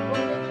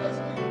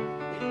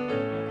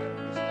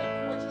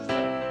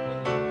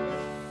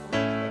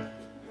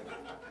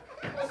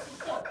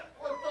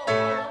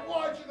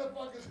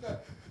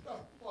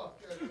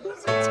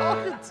 Who's he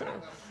talking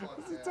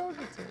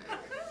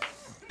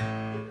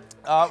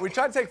to? We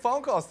tried to take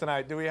phone calls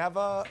tonight. Do we have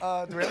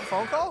a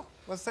phone call?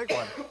 Let's take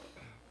one.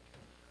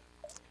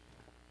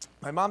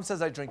 My mom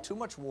says I drink too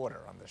much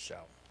water on this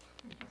show.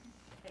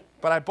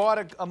 But I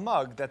bought a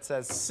mug that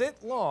says,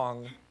 sit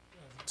long,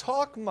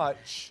 talk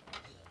much,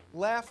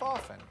 laugh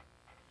often.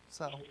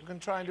 So we're going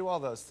to try and do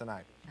all those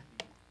tonight.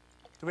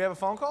 Do we have a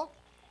phone call?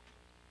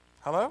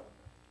 Hello?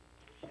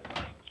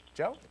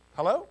 Joe?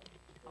 Hello?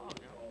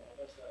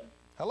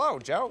 Hello,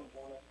 Joe?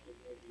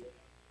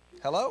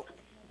 Hello?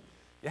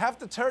 You have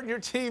to turn your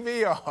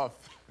TV off.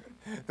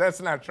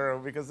 That's not true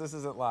because this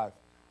isn't live.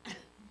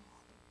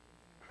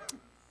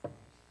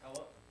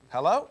 Hello?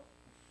 Hello?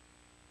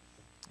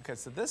 Okay,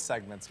 so this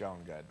segment's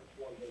going good.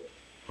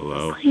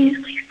 Hello?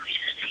 Please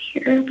just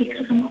here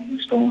because I'm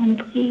almost home,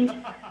 please.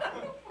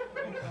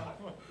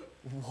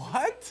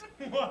 What?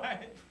 I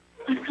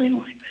really don't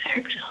want to go to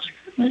Eric's house.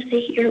 I'm going to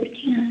stay here with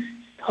Tina,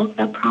 talk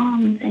about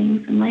prom and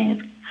things and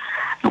laugh.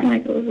 I don't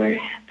want to go over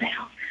to the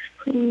house,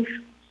 please.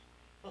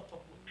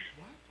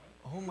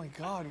 Oh my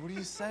God, what are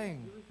you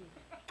saying?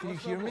 Can you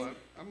hear me?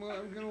 I'm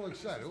getting all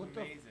excited. What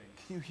the? Can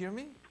you hear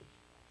me?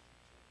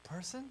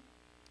 Person?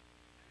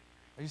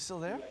 Are you still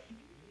there?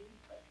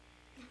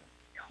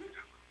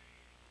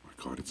 My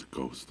God, it's a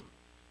ghost.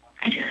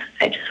 I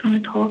just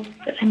want to talk,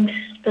 but I'm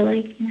just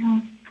like, you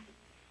know.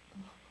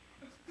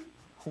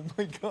 Oh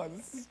my God,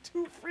 this is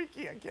too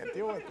freaky. I can't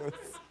deal with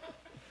this.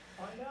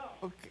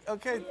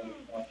 Okay.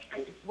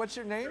 What's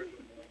your name?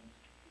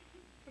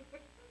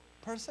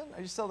 Person?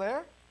 Are you still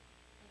there?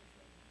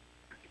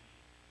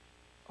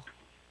 Oh.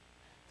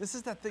 This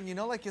is that thing, you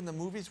know, like in the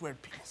movies where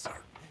people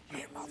start, you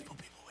hear multiple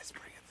people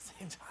whispering at the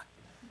same time.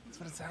 That's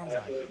what it sounds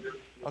like.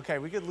 Okay,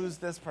 we could lose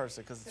this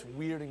person because it's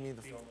weirding me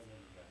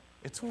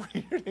it's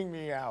weirding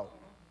me out.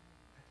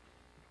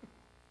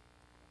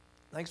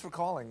 Thanks for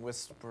calling,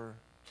 whisper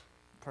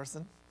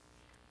person.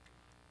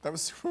 That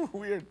was super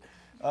weird.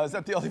 Is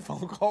that the only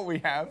phone call we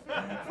have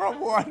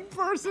from one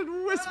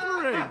person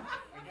whispering?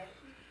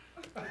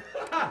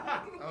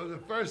 That was the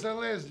first and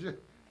last,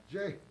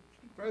 Jay.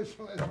 First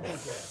and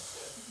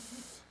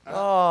last.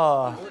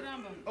 Oh.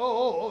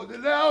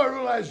 Now I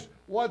realize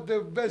what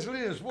the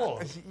Vaseline is for.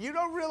 You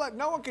don't realize,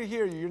 no one can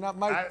hear you. You're not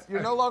mic'd.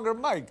 You're no longer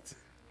mic'd.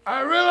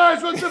 I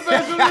realize what the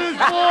Vaseline is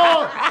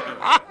for.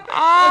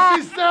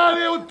 If he's down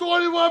here with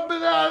 21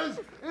 bananas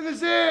in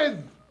his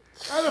hand.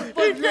 How the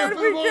fuck you have to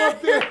go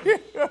up there?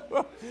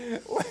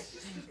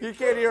 You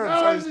can't hear him,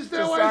 Now I so he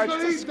understand why he's decides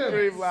gonna to eat them.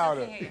 scream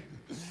louder.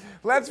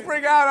 Let's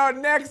bring out our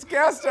next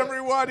guest,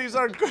 everyone. He's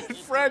our good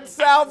friend,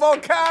 Sal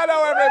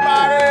Vulcano,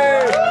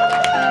 everybody.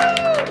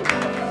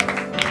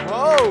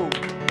 Whoa.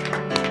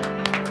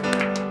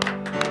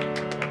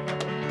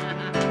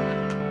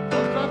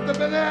 Drop the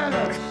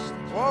bananas.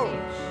 Whoa.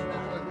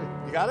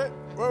 You got it?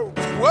 Whoa.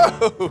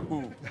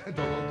 Whoa.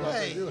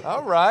 Hey.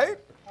 All right.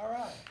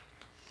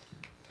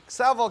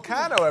 Sal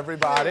Vulcano,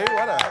 everybody.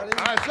 What a...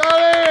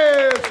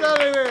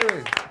 Sorry,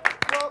 baby.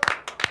 Well,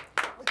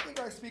 I think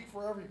I speak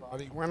for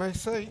everybody when I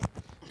say,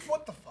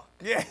 what the fuck?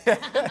 Yeah.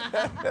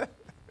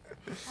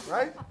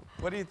 Right?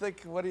 What do you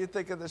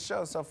think of the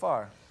show so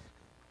far?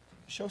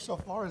 The show so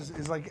far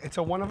is like, it's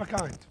a one of a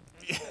kind.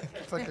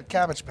 It's like a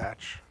Cabbage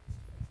Patch.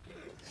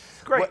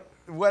 It's great.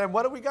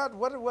 What do we got?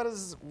 What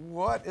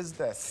is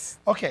this?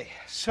 Okay,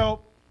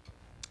 so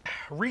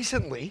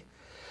recently,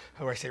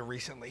 how do I say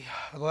recently?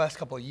 The last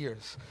couple of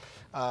years,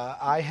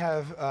 I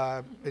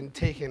have been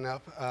taking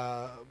up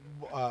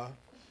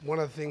one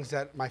of the things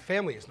that my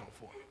family is known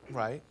for.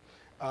 Right.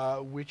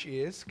 Which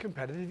is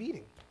competitive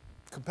eating.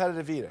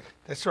 Competitive eating.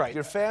 That's right.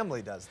 Your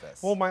family does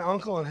this. Well, my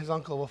uncle and his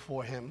uncle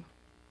before him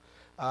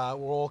were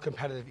all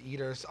competitive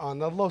eaters on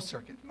the low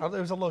circuit.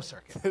 There was a low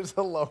circuit. There's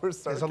a lower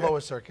circuit. There's a lower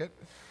circuit.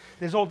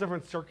 There's all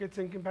different circuits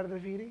in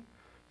competitive eating.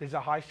 There's a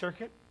high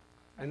circuit,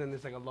 and then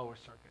there's like a lower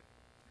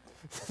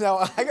circuit.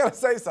 Now, I got to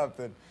say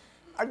something.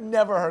 I've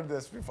never heard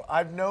this before.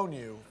 I've known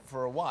you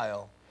for a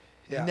while.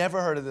 Yeah.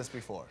 Never heard of this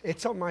before.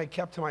 It's something I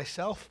kept to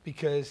myself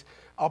because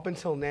up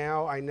until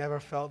now, I never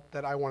felt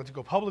that I wanted to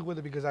go public with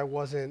it because I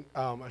wasn't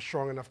a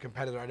strong enough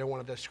competitor. I didn't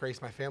want to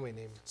disgrace my family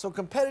name. So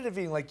competitive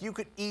eating, like you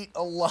could eat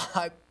a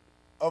lot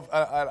of,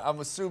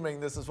 I'm assuming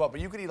this is what, but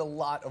you could eat a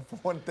lot of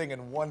one thing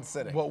in one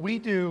sitting. What we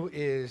do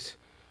is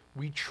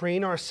we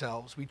train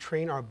ourselves, we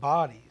train our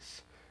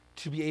bodies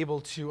to be able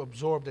to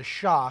absorb the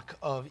shock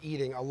of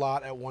eating a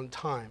lot at one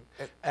time.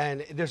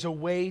 And there's a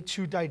way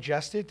to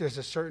digest it. There's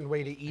a certain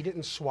way to eat it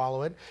and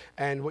swallow it.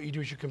 And what you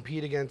do is you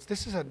compete against,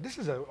 this is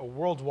a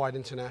worldwide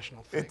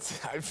international thing.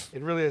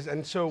 It really is.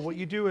 And so what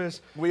you do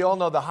is... We all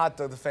know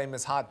the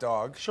famous hot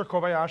dog. Sure,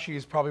 Kobayashi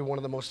is probably one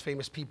of the most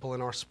famous people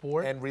in our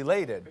sport. And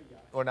related,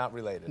 or not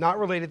related? Not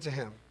related to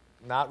him.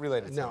 Not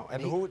related to No. him.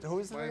 And who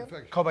is it again?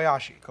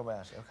 Kobayashi.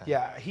 Kobayashi, okay.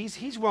 Yeah,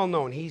 he's well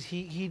known. I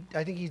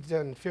think he's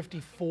done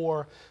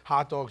 54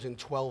 hot dogs in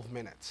 12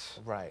 minutes.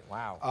 Right,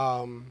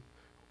 wow.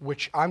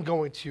 Which I'm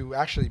going to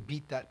actually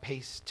beat that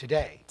pace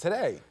today.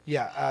 Today?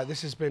 Yeah,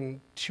 this has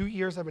been 2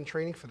 years I've been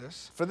training for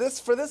this. For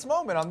this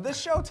moment, on this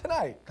show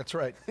tonight? That's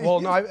right.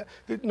 Well,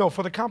 no,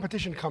 for the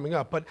competition coming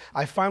up, but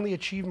I finally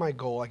achieved my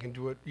goal. I can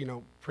do it,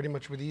 pretty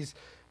much with these.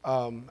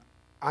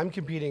 I'm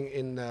competing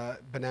in the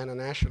Banana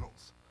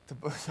Nationals.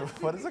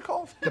 What is it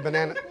called? The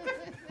Banana,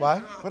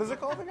 what? What is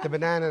it called again? The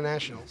Banana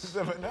Nationals.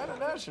 The Banana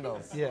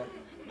Nationals. Yeah.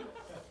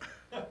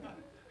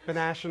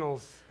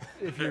 Banationals,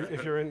 if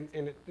you're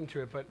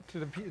into it, but to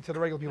the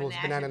regular people, it's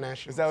Banana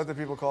Nationals. Is that what the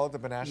people call it, the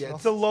Banationals? Yeah,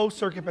 it's the low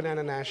circuit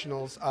Banana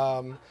Nationals.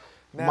 Now,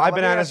 my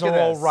bananas are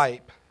all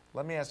ripe.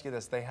 Let me ask you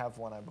this: they have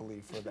one, I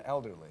believe, for the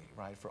elderly,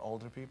 right? For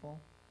older people.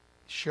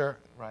 Sure.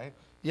 Right.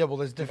 Yeah, well,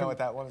 there's Do you different. know what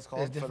that one is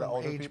called for the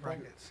older age people?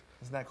 brackets.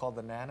 Isn't that called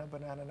the Banana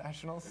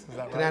Nationals? Is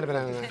that right? Banana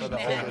For the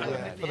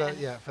Nationals.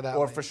 older For that.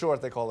 Or way. for short,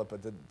 they call it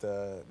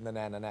the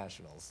Banana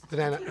Nationals. The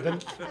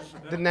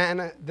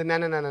Nana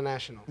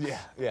Nationals. Yeah.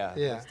 Yeah.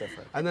 It's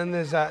different. And then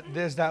there's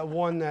that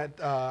one that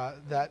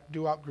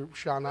doo-wop group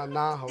Shana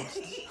Na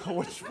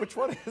hosts. Which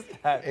one is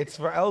that? It's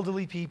for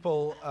elderly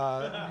people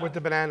with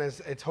the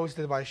bananas. It's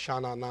hosted by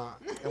Shana Na.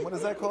 And what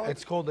is that called?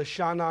 It's called the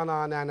Shana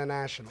Na Nana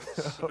Nationals.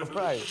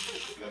 Right.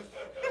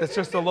 It's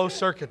just a low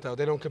circuit though.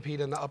 They don't compete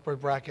in the upper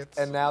brackets.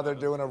 And now they're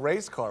doing a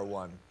race car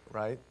one,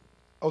 right?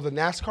 Oh, the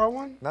NASCAR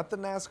one? Not the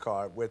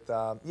NASCAR, with,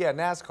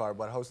 NASCAR,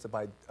 but hosted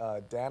by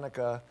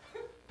Danica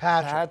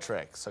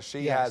Patrick. So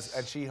she Yes.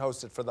 and she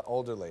hosted for the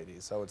older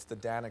ladies. So it's the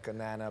Danica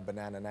Nana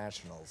Banana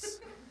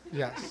Nationals.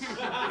 Yes.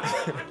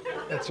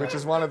 Which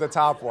is one of the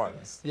top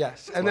ones.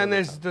 Yes. And then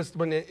there's this,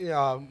 when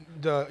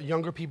the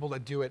younger people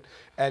that do it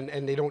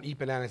and they don't eat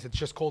bananas, it's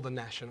just called the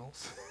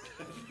Nationals.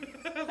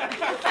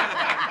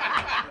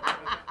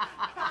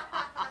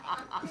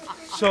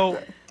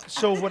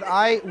 So what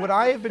I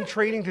have been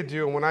training to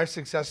do, and what I've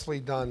successfully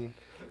done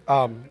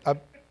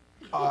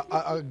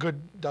a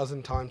good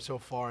dozen times so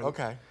far,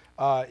 Okay.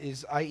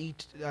 is I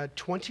eat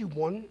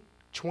 21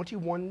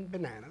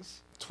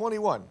 bananas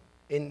 21.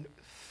 in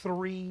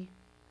 3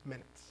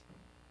 minutes.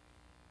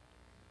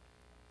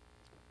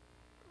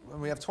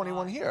 And we have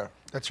 21 here.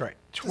 That's right.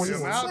 This is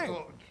 21.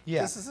 insane.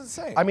 Yeah. This is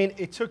insane. I mean,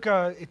 it took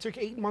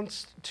 8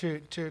 months to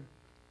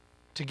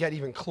get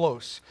even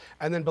close,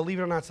 and then believe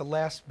it or not, it's the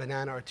last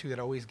banana or two that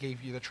always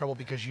gave you the trouble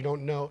because you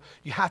don't know.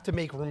 You have to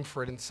make room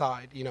for it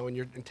inside, in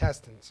your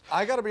intestines.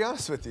 I got to be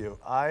honest with you.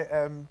 I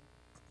am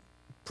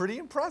pretty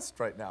impressed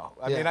right now.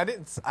 I mean,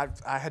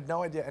 I had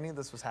no idea any of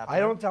this was happening.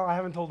 I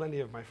haven't told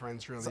any of my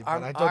friends really, So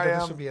but I thought that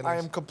this would be a I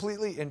nice. am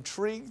completely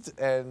intrigued,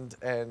 and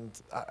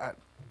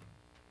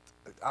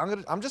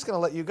I'm just gonna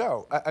let you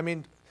go. I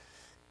mean,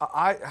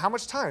 how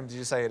much time did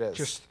you say it is?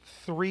 Just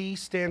 3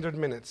 standard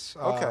minutes.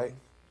 Okay.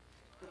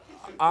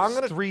 I'm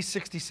gonna 3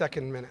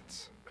 60-second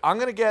minutes. I'm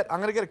gonna get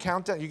a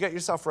countdown. You get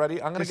yourself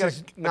ready. I'm gonna This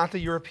is get not the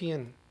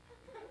European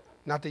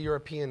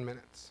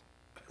minutes.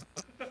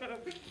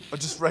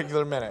 just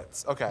regular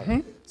minutes. Okay.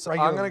 Mm-hmm. So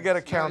Regular I'm gonna get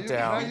a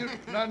countdown.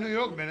 Not New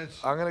York minutes.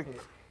 I'm gonna.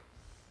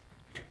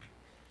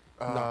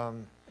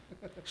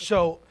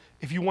 So,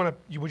 if you want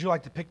to, would you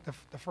like to pick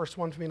the first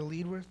one for me to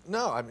lead with?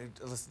 No, I mean,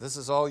 listen, this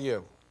is all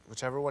you.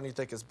 Whichever one you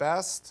think is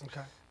best.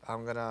 Okay.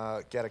 I'm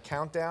gonna get a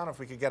countdown. If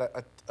we could get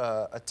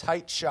a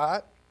tight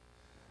shot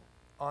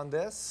on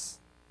this.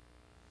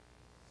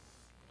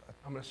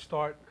 I'm going to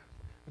start.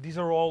 These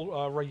are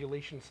all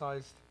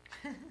regulation-sized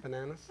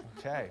bananas.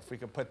 Okay, if we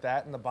could put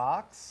that in the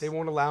box. They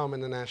won't allow them in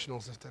the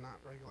Nationals if they're not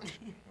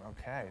regulation.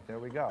 Okay, there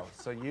we go.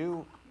 So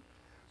you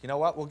know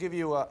what? We'll give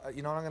you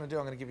you know what I'm going to do?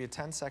 I'm going to give you a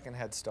 10-second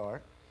head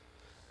start.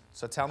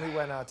 So tell me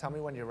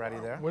when you're ready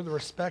there. With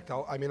respect,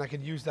 I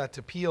could use that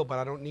to peel, but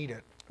I don't need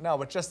it. No,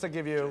 but just to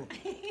give you.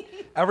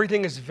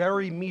 Everything is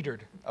very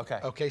metered. Okay.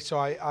 Okay, so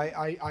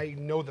I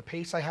know the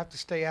pace I have to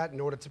stay at in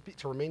order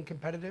to remain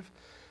competitive.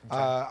 Okay.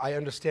 I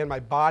understand my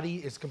body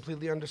is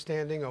completely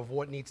understanding of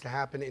what needs to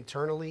happen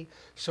internally.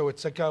 So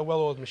it's like a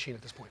well-oiled machine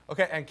at this point.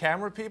 Okay, and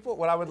camera people,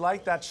 what I would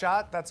like, that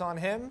shot that's on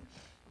him,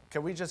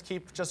 can we just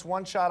keep just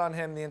one shot on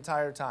him the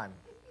entire time?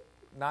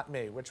 Not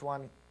me. Which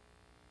one?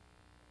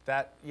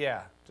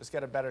 Yeah, just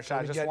get a better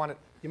shot. I just want it.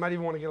 You might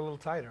even want to get a little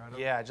tighter. I don't know.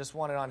 Yeah, I just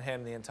want it on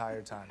him the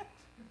entire time.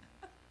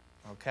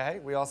 Okay,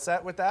 we all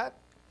set with that?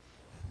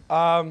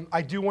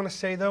 I do want to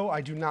say though,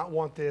 I do not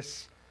want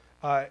this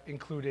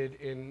included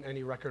in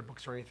any record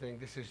books or anything.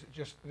 This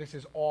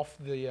is off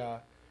the.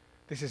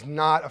 This is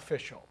not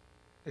official.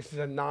 This is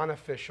a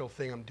non-official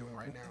thing I'm doing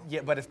right now.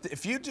 Yeah, but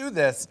if you do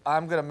this,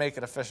 I'm gonna make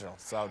it official.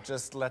 So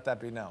just let that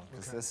be known,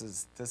 because this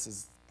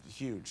is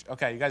huge.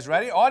 Okay, you guys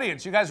ready?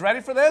 Audience, you guys ready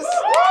for this?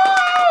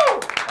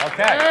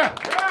 Okay.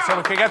 So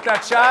we can get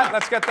that shot.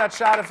 Let's get that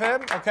shot of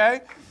him.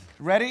 Okay.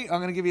 Ready?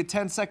 I'm gonna give you a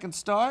 10-second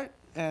start,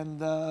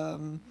 and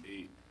 7,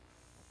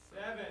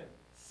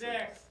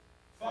 6,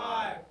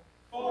 5,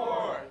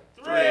 4,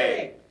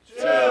 3,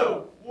 2,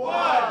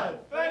 1.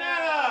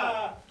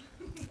 Banana.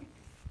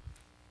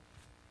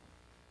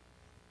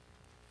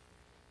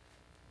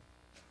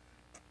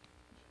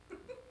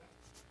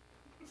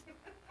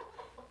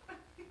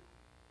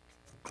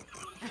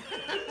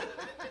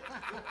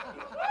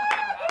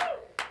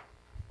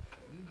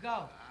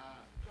 Go.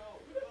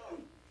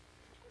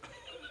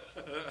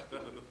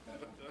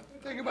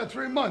 Take about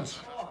 3 months.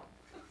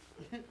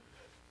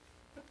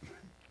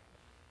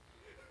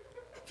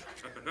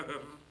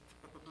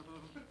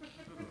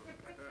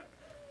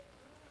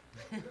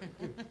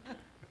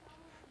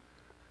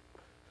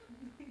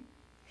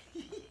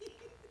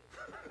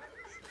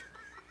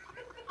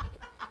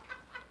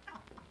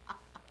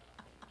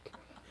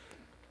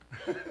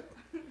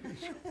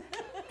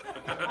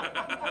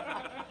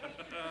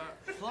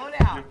 Slow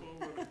down.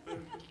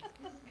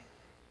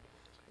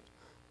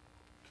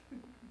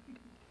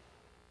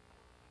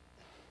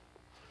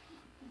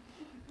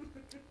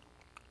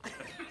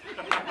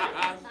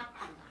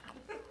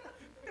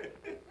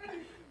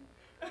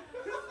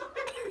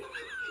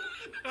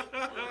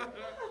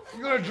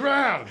 You're gonna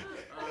drown.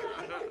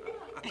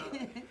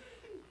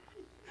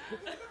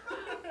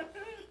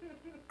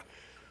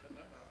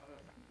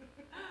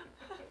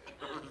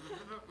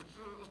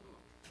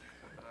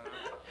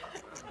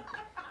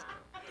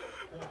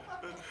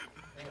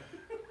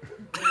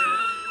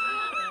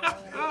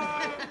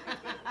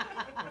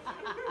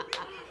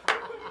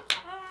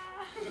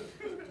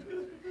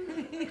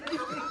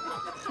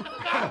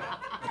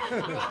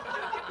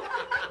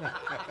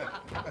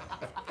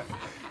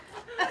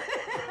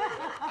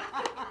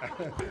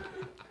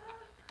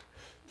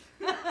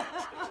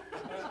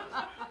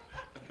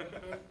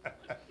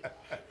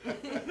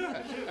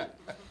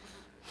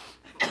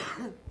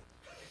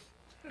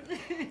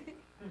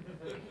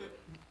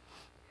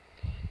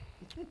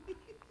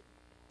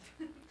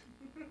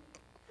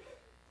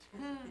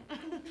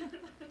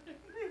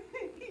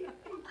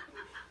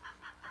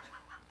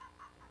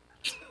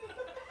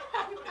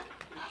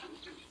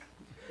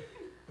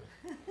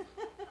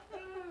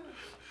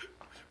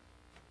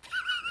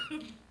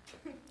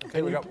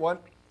 okay, we got 1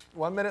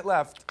 minute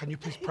left. Can you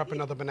please prep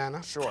another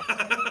banana? Sure.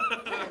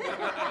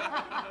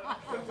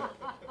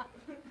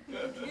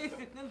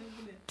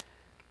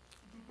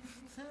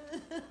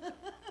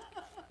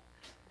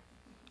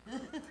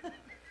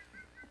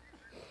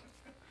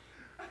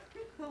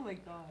 Oh my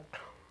God.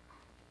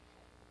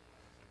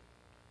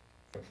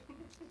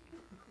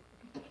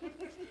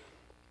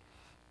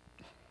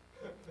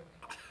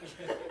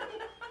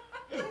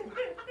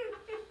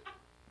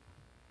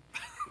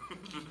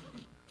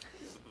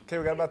 Okay,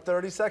 we got about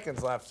 30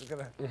 seconds left. You're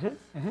gonna.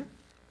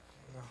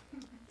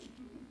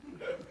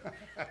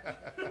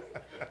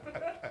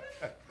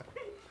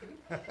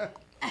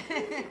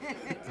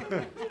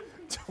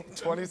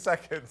 20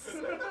 seconds.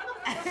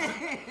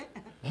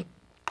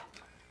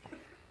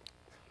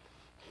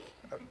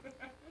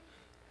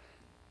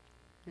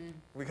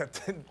 We got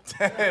 10,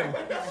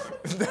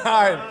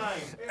 9,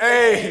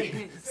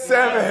 8,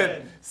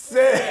 7,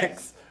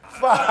 6,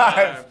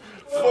 5,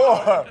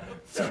 4,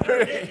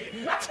 3,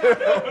 2,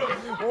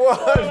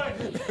 1.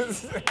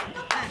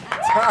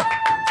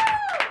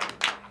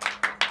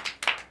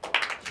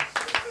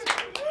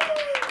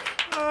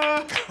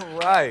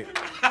 Right.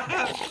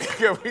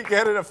 Can we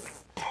get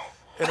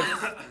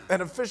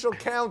an official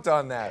count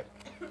on that?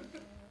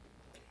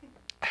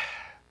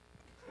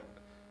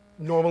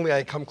 Normally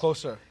I come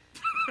closer.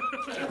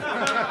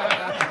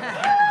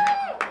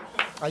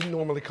 I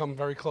normally come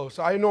very close.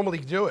 I normally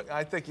do it.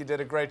 I think you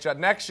did a great job.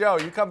 Next show,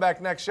 you come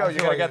back next show, you're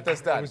going to get this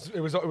done. It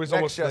was next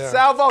almost show. there.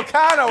 Sal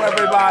Volcano,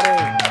 everybody.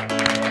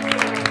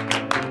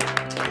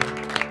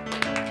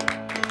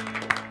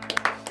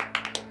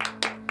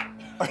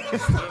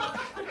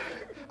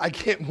 I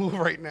can't move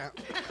right now.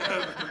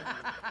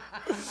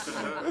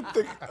 I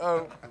think,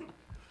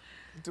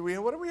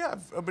 what do we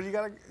have? But you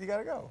gotta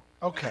go.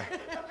 Okay.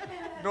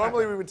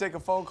 Normally we would take a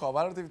phone call, but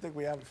I don't even think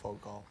we have a phone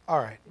call. All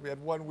right. We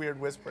had one weird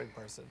whispering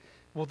person.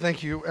 Well,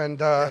 thank you, and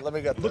let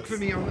me get look this.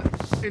 for me on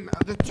in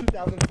the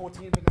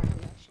 2014 Banana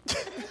Match.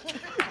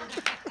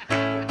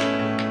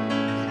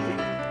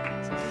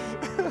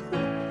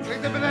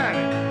 Take the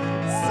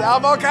banana. Sal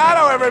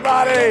Volcano,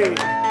 everybody.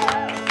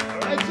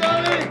 Hey,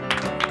 Johnny.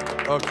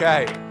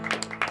 Okay.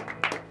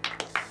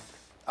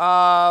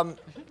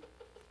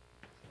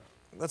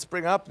 let's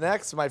bring up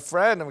next my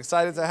friend. I'm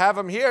excited to have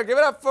him here. Give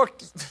it up for...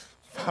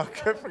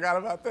 Fuck, I forgot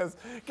about this.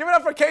 Give it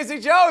up for Casey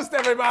Jost,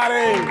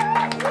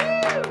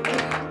 everybody!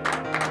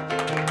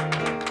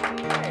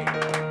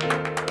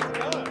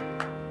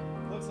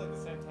 Looks like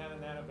the Santana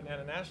Nana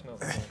Banana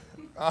Nationals.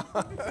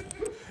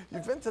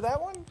 You've been to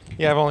that one?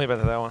 Yeah, I've only been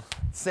to that one.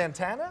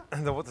 Santana?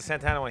 The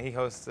Santana one, he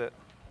hosts it.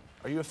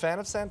 Are you a fan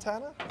of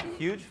Santana?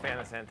 Huge fan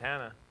of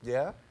Santana.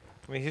 Yeah?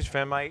 I mean, huge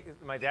fan. My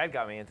dad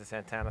got me into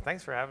Santana.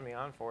 Thanks for having me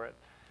on for it.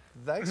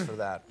 Thanks for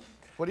that.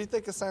 What do you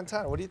think of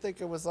Santana? What do you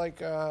think it was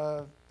like?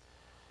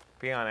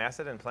 Being on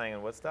acid and playing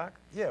in Woodstock?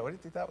 Yeah, what do you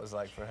think that was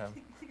like for him?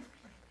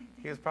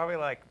 He was probably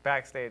like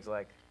backstage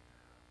like,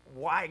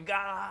 why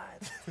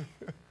God?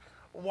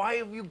 Why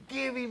have you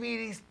given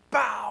me this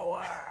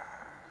power?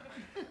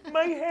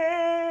 My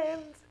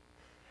hands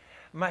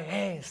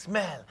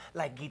smell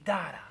like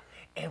guitarra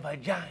and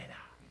vagina.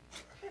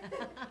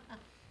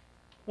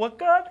 What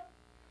God?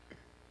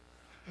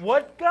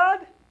 What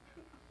God?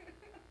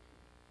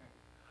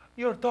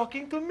 You're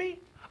talking to me?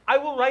 I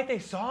will write a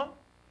song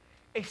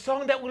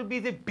that will be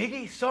the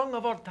biggest song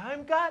of our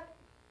time, God?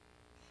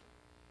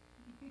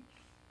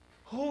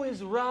 Who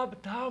is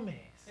Rob Thomas?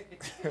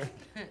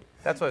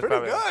 That's what it's Pretty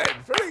probably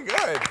good, pretty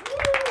good.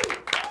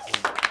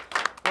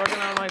 Working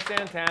on my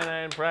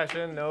Santana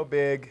impression, no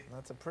big.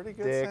 That's a pretty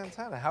good Dick.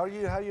 Santana. How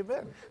you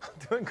been? I'm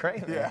doing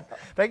great, man. Yeah.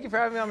 Thank you for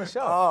having me on the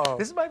show. Oh.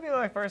 This might be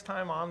my first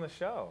time on the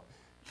show.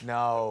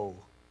 No.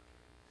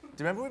 Do you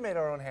remember we made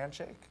our own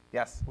handshake?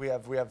 Yes. We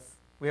have We have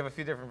a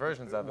few different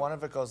versions of it. one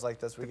of it goes like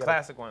this. We The get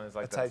classic one is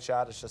like a this. tight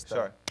shot. It's just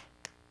Sure.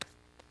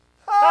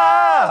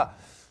 Ah!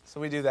 So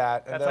we do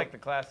that. And That's then, like the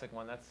classic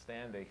one. That's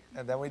standy.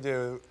 and then we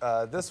do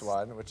this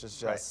one, which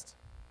is Right. just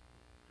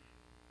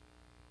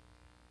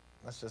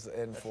that's just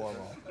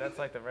informal. That's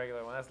like the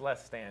regular one. That's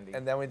less standy.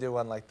 And then we do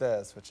one like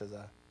this, which is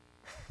a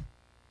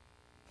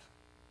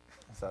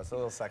so it's a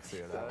little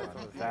sexier. That That's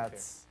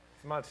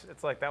one. sexier. That's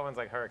It's like that one's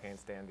like hurricane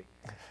standy.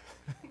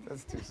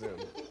 that's too soon.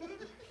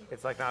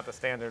 It's like not the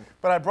standard.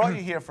 But I brought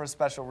you here for a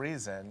special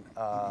reason.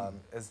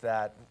 Is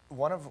that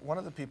one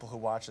of the people who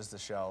watches the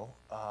show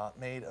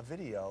made a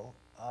video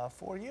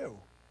for you,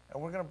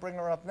 and we're gonna bring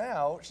her up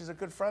now. She's a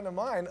good friend of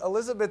mine,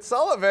 Elizabeth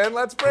Sullivan.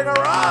 Let's bring her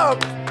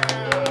up.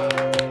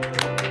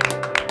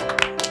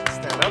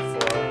 Stand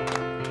up for her.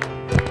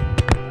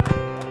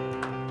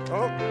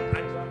 Oh,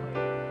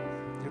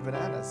 your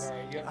bananas.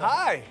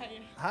 Hi.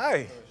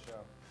 Hi.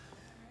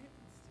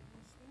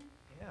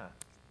 Yeah.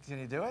 Can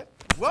you do it?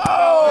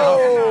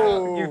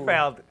 Whoa! You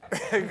failed.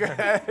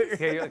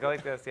 Here, you go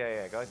like this.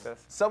 Yeah, go like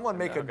this. Someone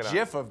make a Hook it up.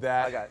 GIF of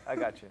that. I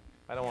got you.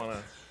 I don't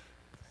wanna.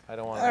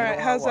 All right,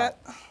 how's that?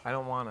 I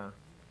don't wanna.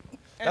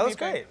 That And was you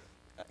think- great.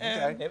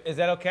 and Okay. Is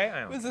that okay? I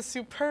It don't. was a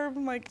superb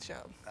mic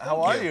job.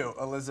 How are you,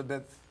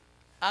 Elizabeth?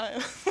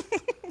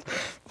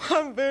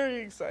 I'm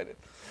very excited.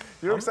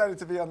 You're excited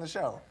to be on the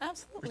show,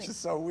 Absolutely. which is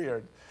so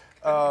weird.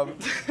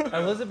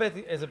 Elizabeth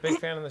is a big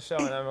fan of the show,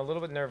 and I'm a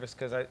little bit nervous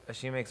because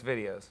she makes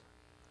videos.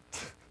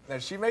 Now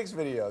she makes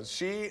videos.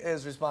 She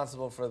is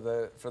responsible for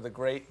the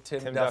great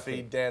Tim Tim Duffy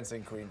Duffy.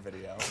 Dancing Queen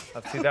video.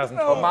 Of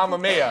 2012. Oh, Mamma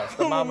Mia,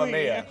 the Mamma Mia,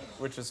 Mia.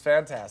 which was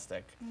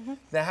fantastic.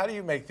 Now, how do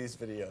you make these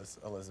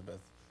videos, Elizabeth?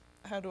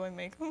 How do I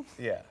make them?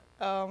 Yeah.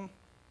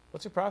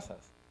 What's your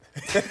process?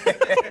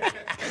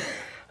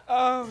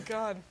 Oh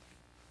God.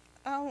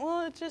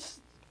 Well, it just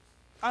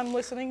I'm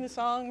listening to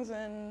songs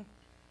and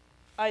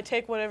I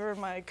take whatever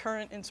my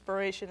current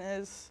inspiration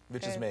is.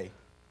 Which is and me.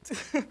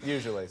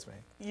 Usually it's me.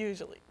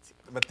 Usually.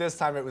 But this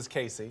time it was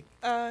Casey.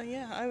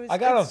 Yeah, I was. I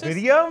got a it's just-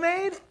 video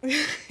made?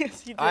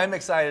 Yes, you did. I'm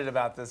excited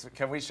about this.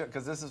 Can we show?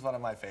 Because this is one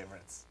of my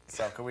favorites.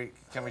 So can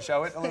we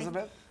show it,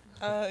 Elizabeth?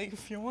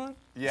 If you want.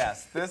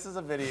 Yes. This is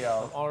a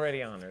video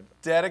Already honored.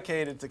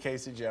 dedicated to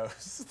Casey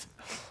Jost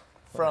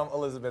from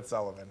Elizabeth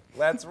Sullivan.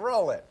 Let's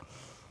roll it.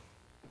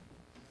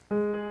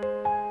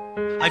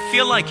 I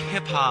feel like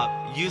hip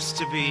hop used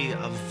to be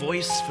a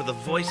voice for the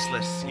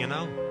voiceless, you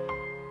know?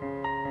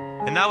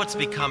 And now it's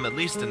become, at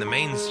least in the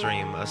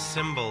mainstream, a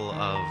symbol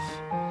of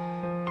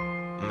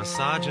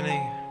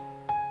misogyny,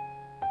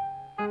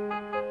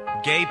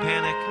 gay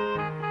panic,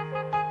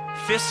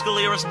 fiscal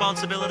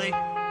irresponsibility.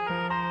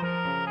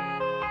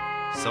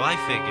 So I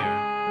figure,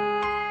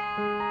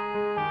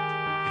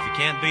 if you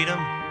can't beat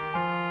 'em,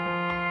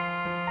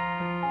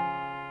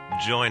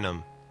 join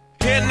 'em.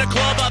 Hitting the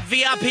club up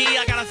VIP,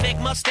 I got a fake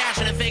mustache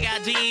and a fake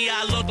ID.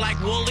 I look like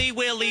Wooly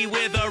Willy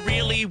with a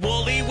really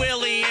woolly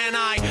willy. And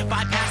I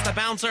bypass the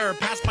bouncer,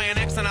 passed by an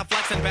ex and a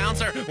flexing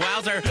bouncer.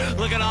 Wowzer,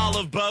 look at all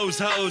of Bo's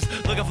hoes,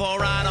 looking for a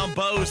ride on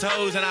Bo's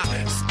hoes. And I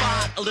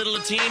spot a little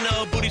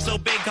Latino, booty so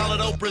big, call it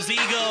Oprah's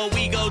ego.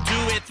 We go do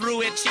it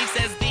through it, she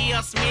says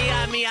Dios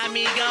mia, mi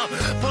amigo.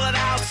 Pull it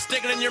out,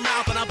 stick it in your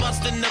mouth and I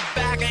bust in the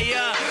back of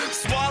ya.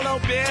 Swallow,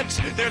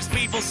 bitch, there's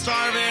people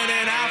starving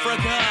in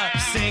Africa.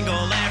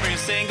 Single every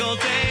single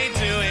day,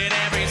 do it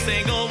every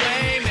single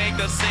way. Make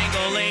the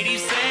single lady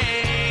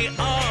say,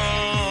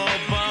 oh,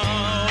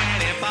 Bo.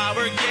 And if I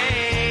were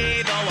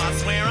gay, though I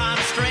swear I'm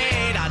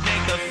straight, I'd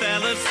make the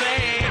fellas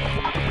say,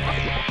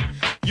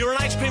 you're an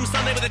ice cream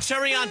sundae with a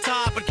cherry on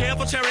top. But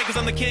careful, cherry, because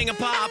I'm the king of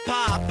pop,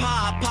 pop,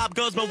 pop. Pop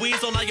goes my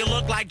weasel. Now you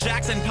look like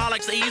Jackson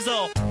Pollock's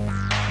easel.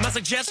 My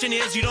suggestion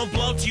is you don't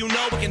bloat till you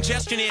know what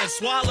congestion is.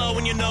 Swallow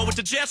when you know what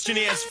digestion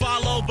is.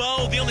 Follow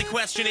Bo. The only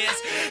question is,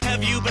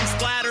 have you been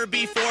splattered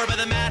before by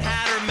the Mad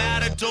Hatter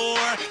Matador?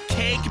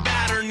 Cake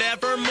batter,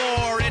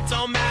 nevermore. It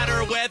don't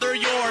matter whether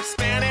you're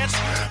Spanish,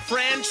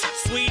 French,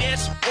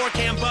 Swedish, or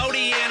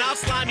Cambodian. I'll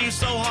slime you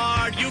so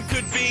hard you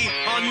could be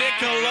on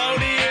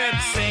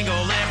Nickelodeon.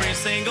 Single every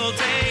single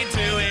day,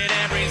 do it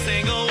every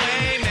single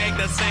way. Make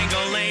the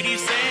single lady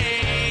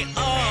say,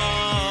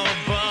 oh,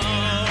 Bo.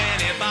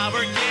 And if I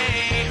were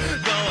gay,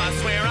 though I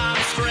swear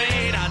I'm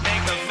straight, I'd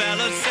make the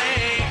fellas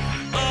say,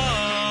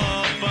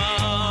 oh, Bo.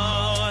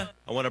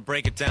 I want to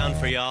break it down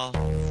for y'all.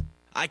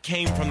 I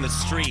came from the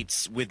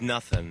streets with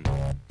nothing.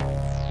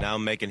 Now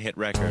I'm making hit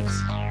records.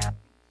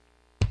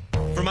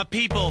 For my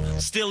people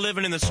still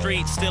living in the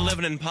streets, still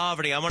living in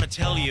poverty, I want to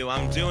tell you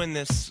I'm doing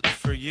this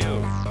for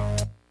you.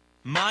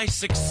 My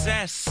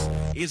success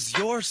is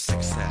your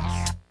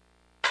success.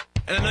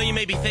 And I know you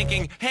may be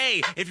thinking,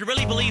 hey, if you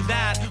really believe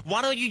that,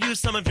 why don't you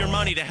use some of your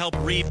money to help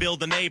rebuild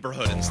the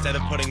neighborhood instead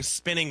of putting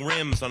spinning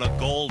rims on a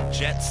gold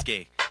jet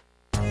ski?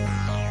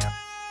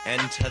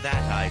 And to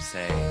that I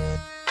say,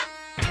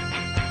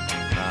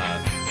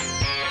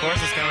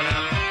 chorus is coming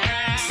up.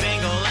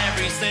 Single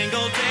every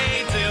single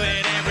day, do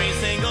it every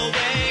single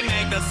way.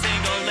 Make the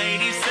single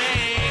lady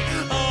say,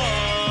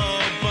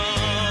 oh, Bo.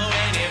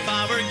 And if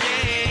I were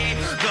gay,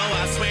 though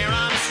I swear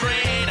I'm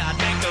straight, I'd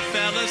make the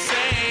fella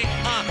say,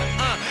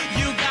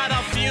 you gotta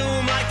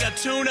fume like a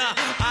tuna,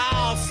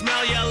 I'll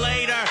smell you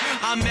later.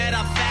 I met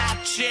a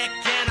fat chick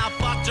and I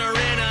fucked her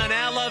in an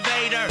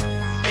elevator.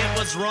 It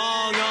was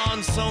wrong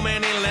on so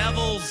many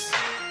levels.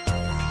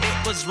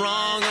 It was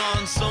wrong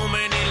on so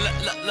many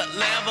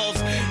levels.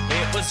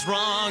 It was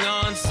wrong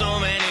on so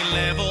many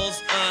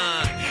levels.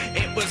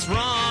 It was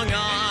wrong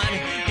on.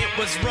 It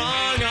was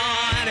wrong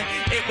on.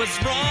 It was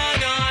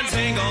wrong on.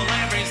 Single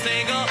every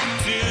single.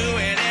 Do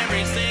it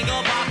every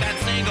single. Pop that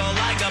single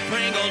like a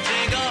Pringle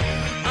jingle.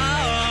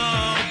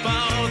 Oh,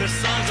 Bo, the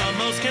song's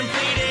almost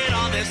completed.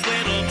 All this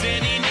little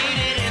ditty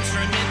needed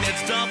instrument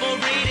that's double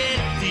reeded.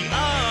 The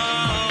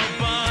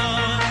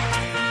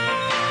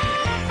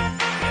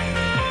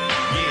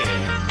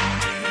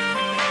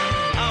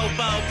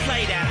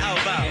play that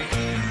oboe.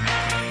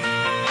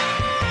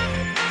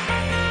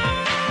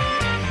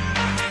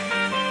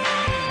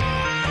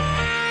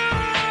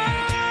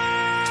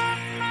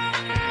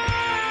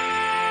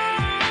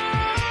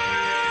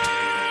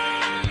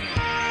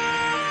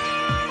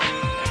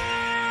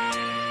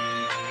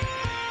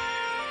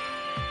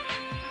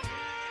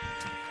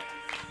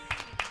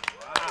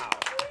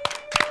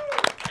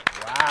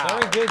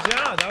 Very good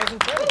job. That was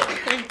incredible.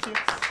 Thank you.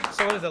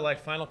 So what is it, like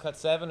Final Cut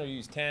 7 or you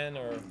use 10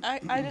 or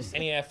I just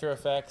any After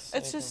Effects?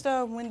 It's just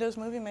Windows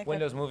Movie Maker.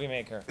 Windows Movie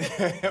Maker.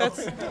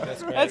 That's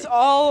great. that's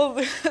all.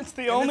 That's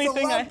the only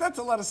thing That's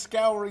a lot of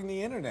scouring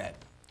the internet.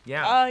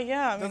 Yeah.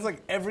 Yeah. That's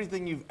like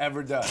everything you've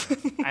ever done.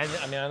 I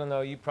mean, I don't know.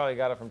 You probably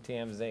got it from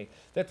TMZ.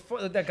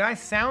 That guy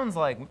sounds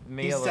like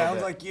me He a little sounds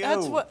bit. like you.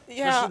 That's what-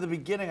 yeah. Especially at the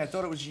beginning, I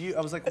thought it was you.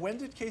 I was like, when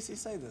did Casey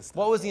say this?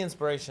 What was the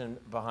inspiration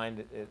behind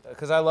it?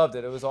 Because I loved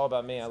it. It was all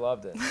about me. I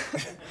loved it.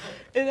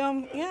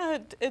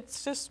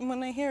 It's just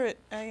when I hear it,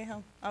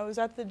 I was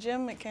at the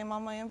gym. It came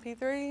on my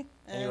MP3,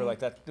 And you were like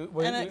that.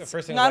 And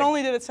First thing not was like,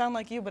 only did it sound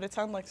like you, but it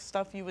sounded like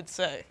stuff you would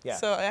say. Yeah.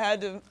 So I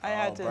had to.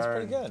 It's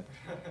pretty good.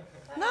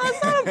 No,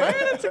 it's not a burn.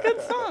 It's a good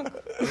song.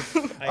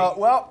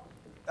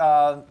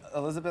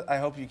 Elizabeth, I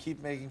hope you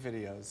keep making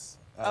videos.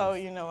 Oh,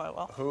 you know I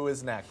will. Who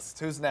is next?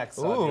 Who's next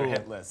on your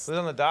hit list? Who's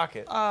on the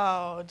docket?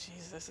 Oh,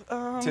 Jesus.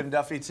 Tim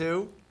Duffy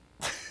 2?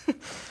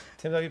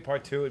 Tim Duffy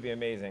Part 2 would be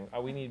amazing.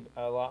 We need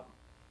a lot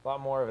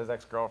more of his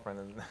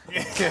ex-girlfriend.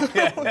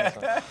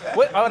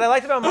 What I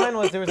liked about mine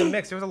was there was a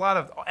mix. There was a lot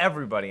of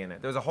everybody in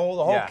it. There was the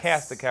whole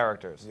cast of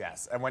characters.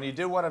 Yes, and when you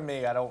do one of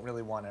me, I don't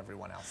really want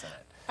everyone else in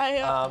it.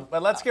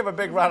 But let's give a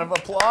big round of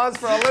applause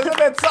for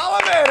Elizabeth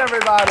Sullivan,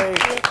 everybody,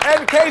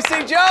 and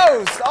Casey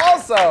Jost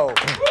also.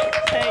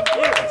 Thank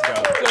you. Let's go.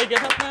 Do I get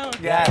help now?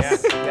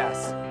 Yes,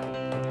 yes.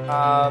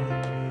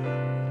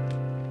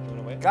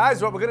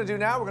 Guys, what we're going to do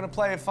now, we're going to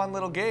play a fun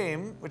little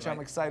game, which I'm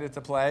excited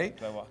to play,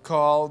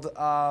 called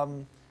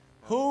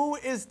Who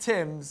is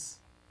Tim's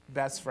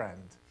Best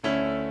Friend?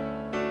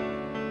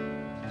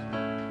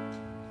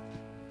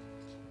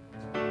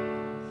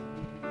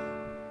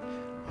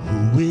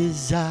 Who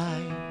is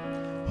I?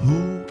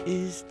 Who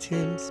is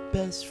Tim's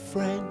best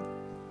friend?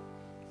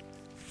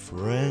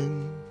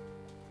 Friend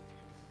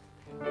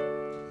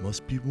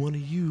must be one of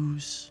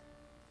yous.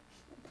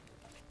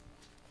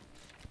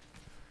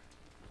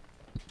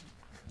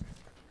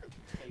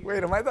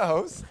 Wait, am I the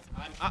host?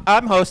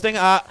 I'm hosting.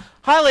 Hi,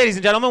 ladies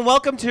and gentlemen.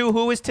 Welcome to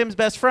Who is Tim's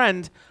Best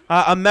Friend,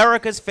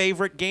 America's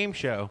favorite game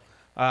show.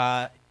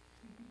 I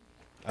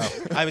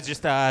was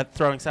just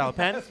throwing salad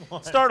pen.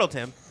 Startled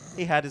him.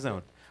 He had his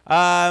own.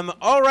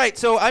 All right,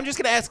 so I'm just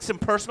going to ask some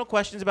personal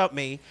questions about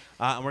me,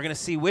 and we're going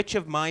to see which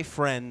of my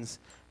friends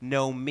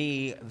know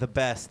me the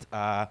best.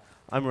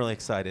 I'm really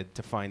excited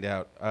to find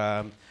out.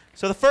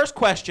 So the first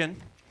question,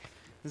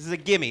 this is a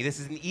gimme. This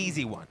is an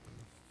easy one.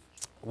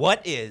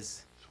 What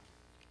is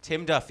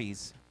Tim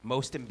Duffy's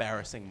most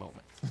embarrassing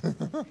moment?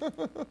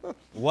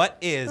 What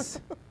is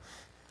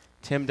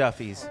Tim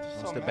Duffy's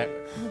most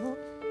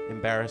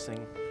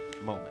embarrassing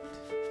moment?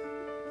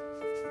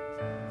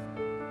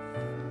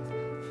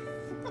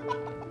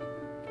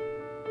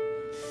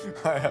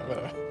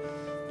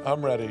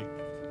 I'm ready.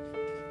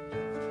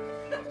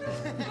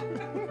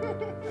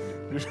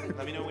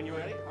 Let me know when you're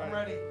ready. I'm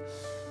ready.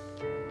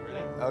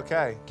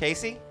 Okay.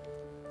 Casey?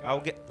 I'll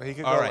get. He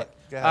can All go right.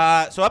 Go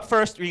ahead. So up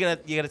first, you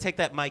gotta take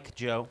that mic,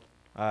 Joe.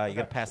 You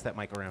gotta pass that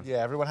mic around. Yeah,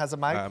 everyone has a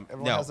mic?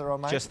 Everyone no, has their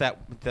own mic? just that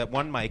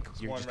one mic.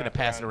 You're just gonna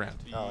pass it around.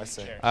 Oh, I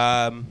see.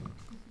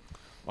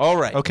 All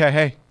right. Okay,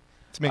 hey,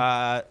 it's me.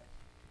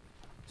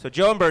 So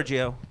Joe and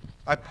Bergio.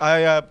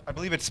 I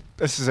believe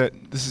this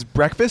is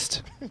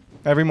breakfast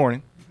every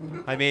morning.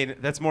 I mean,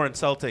 that's more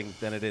insulting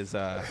than it is.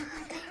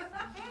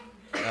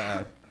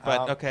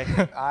 But okay.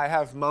 I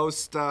have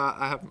most.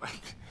 I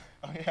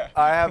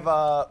have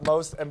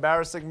most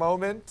embarrassing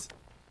moment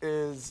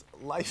is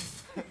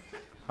life.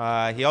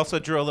 He also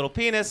drew a little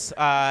penis.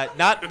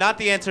 Not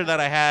the answer that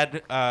I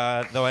had,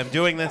 though I'm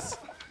doing this,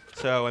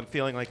 so I'm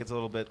feeling like it's a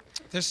little bit.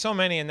 There's so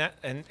many, and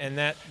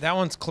that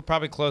one's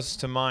probably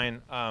closest to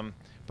mine.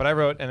 But I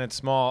wrote, and it's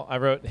small. I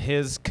wrote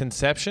his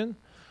conception,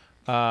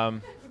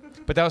 but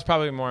that was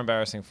probably more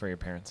embarrassing for your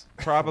parents.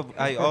 Probably.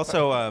 I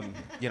also,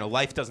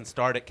 life doesn't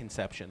start at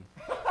conception,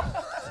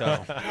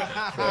 so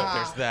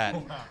there's that.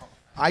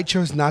 I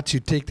chose not to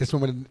take this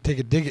moment and take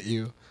a dig at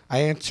you. I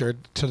answered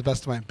to the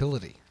best of my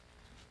ability.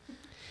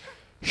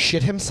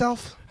 Shit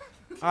himself?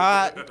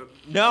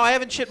 No, I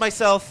haven't shit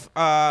myself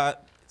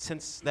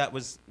since that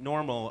was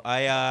normal.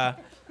 I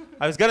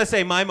was gonna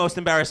say my most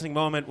embarrassing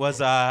moment was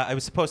I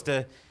was supposed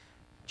to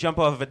jump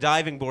off of a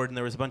diving board and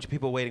there was a bunch of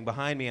people waiting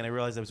behind me and I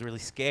realized I was really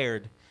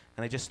scared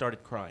and I just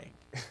started crying.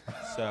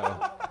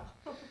 So,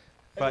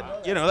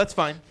 but that's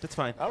fine. That's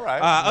fine. All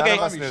right. Okay. None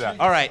of us knew that.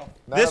 All right.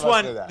 None This of us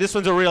one. knew that. This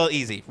one's a real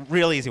easy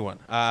one.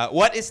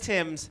 What is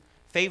Tim's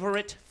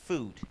favorite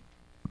food?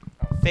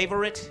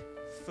 Favorite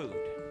food.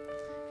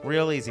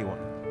 Real easy one.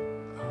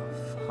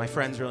 My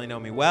friends really know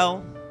me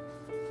well.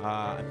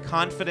 I'm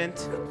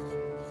confident.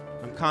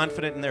 I'm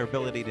confident in their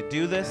ability to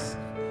do this.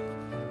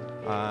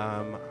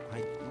 I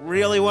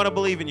really want to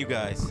believe in you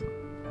guys.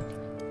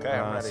 Okay,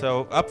 I'm ready.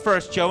 So up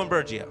first, Joe and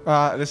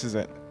Bergio. This is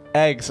it.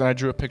 Eggs, and I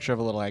drew a picture of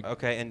a little egg.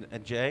 Okay,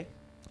 and Jay?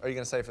 Are you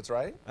gonna say if it's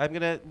right?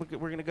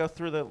 We're gonna go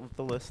through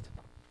the list.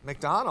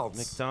 McDonald's.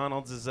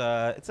 McDonald's is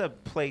it's a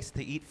place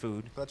to eat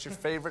food. That's your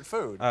favorite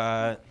food.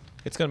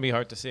 It's gonna be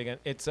hard to see again.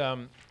 It's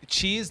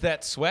cheese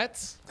that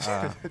sweats.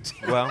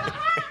 Well,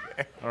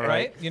 all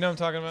right. You know what I'm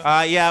talking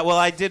about? Yeah. Well,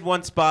 I did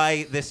once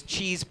buy this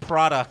cheese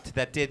product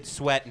that did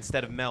sweat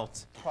instead of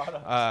melt.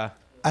 I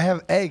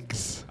have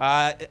eggs.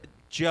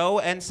 Joe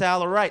and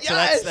Sal are right.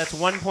 Yes! So that's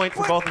 1 point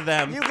for both of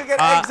them. You can get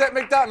eggs at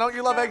McDonald's. Don't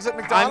you love eggs at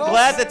McDonald's? I'm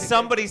glad that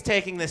somebody's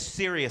taking this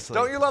seriously.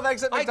 Don't you love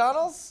eggs at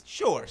McDonald's?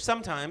 Sure,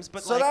 sometimes,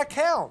 but so that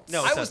counts.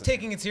 No, I was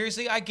taking it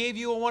seriously. I gave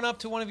you a one-up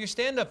to one of your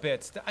stand-up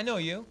bits. I know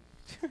you.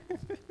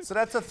 So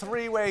that's a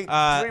three-way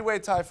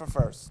tie for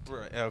first.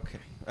 Right. Okay.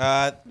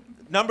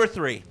 Number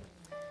 3.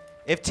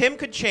 If Tim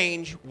could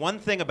change one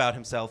thing about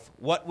himself,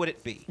 what would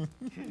it be? Oh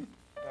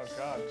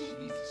God,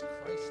 Jesus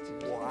Christ!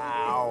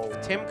 Wow.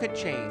 If Tim could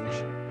change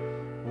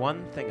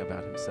one thing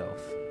about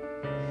himself.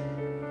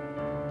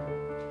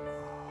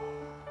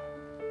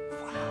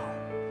 I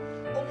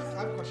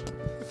have a question.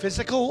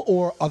 Physical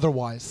or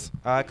otherwise?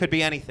 It could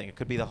be anything. It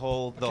could be the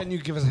whole. Can you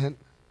give us a hint?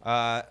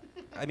 I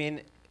mean,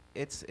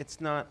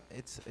 it's not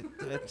it's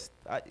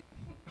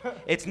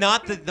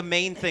not the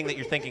main thing that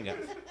you're thinking of.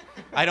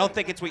 I don't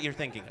think it's what you're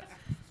thinking of.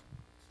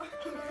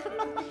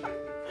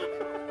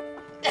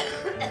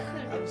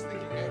 I was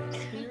thinking eggs.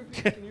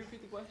 Can you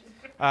repeat the question?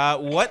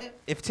 What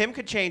if Tim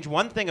could change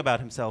one thing about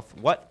himself?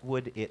 What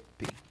would it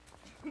be?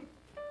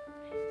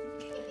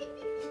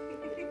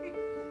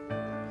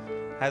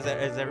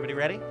 Is everybody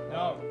ready?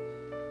 No.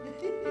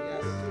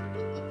 Yes.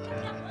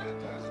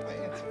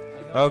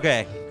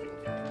 Okay.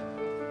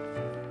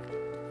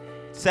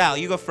 Sal,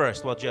 you go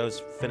first while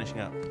Joe's finishing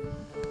up.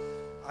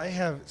 I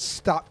have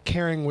stopped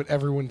caring what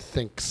everyone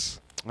thinks.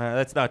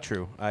 That's not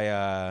true.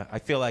 I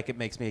feel like it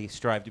makes me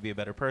strive to be a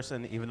better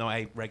person, even though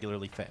I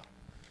regularly fail.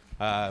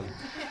 As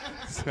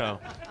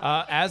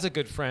a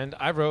good friend,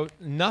 I wrote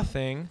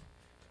nothing.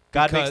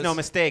 God makes no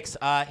mistakes.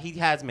 He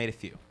has made a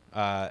few,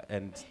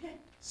 and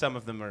some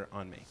of them are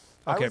on me.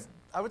 Okay.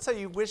 I would say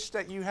you wish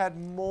that you had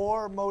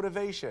more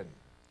motivation.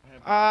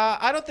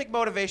 I don't think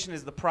motivation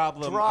is the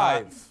problem.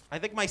 Drive. I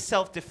think my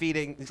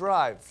self-defeating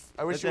drive.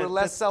 I wish you were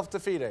less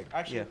self-defeating.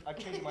 Actually, Yeah. I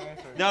changed my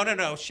answer.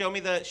 No. Show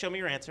me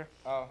your answer.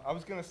 I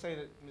was gonna say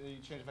that you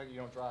change the fact that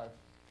you don't drive.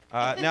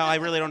 No, I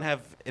really don't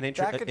have an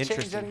That could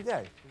interest change any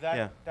day.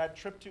 That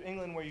trip to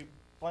England where you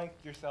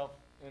blanked yourself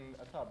in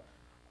a tub.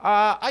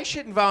 I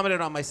shouldn't vomit it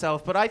on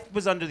myself, but I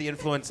was under the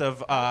influence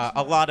of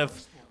a lot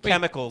of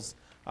chemicals.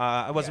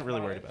 I wasn't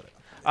really worried about it.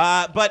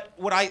 But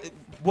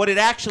what it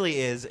actually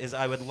is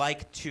I would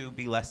like to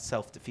be less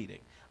self-defeating.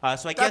 So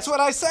I guess That's what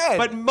I said.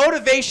 But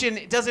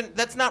motivation doesn't.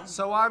 That's not.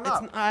 So I'm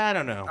up. I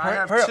don't know. I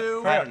have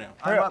two. I don't know.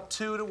 I'm up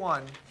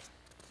 2-1.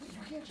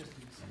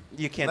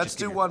 You can't. Let's just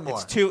do give one it. more.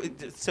 It's two.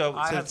 So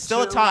I have it's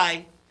still a two.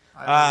 tie.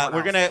 I have We're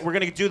everyone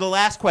gonna do the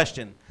last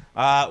question.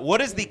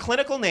 What is the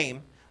clinical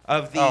name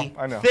of the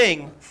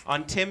thing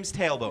on Tim's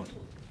tailbone?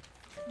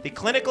 The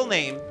clinical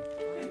name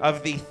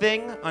of the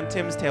thing on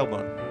Tim's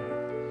tailbone.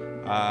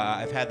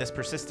 I've had this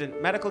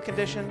persistent medical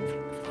condition.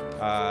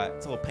 It's a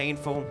little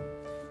painful.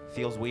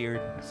 Feels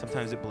weird.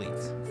 Sometimes it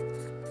bleeds.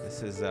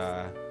 This is.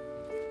 Are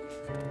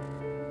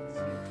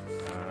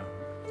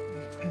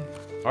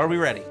we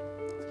ready?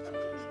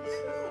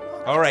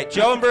 All right,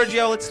 Joe and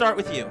Bergio, let's start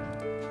with you.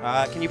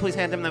 Can you please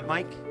hand him the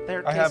mic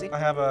there, Casey? I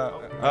have a.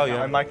 Oh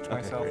yeah. I mic'd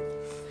myself. Great.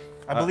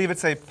 I believe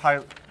it's a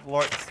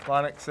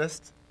pyloric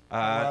cyst.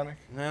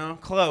 No,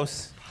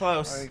 close.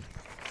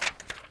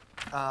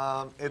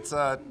 It's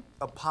a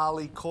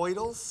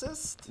polycoidal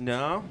cyst.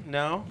 No.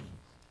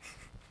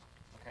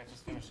 Okay,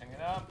 just finishing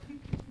it up.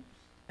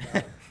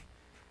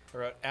 I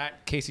wrote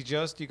at Casey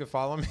Jost. You can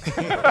follow me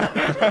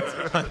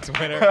on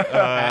Twitter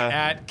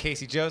at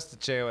Casey Jost.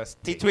 Jost.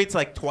 He tweets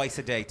like twice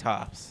a day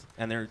tops,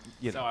 and they're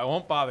So I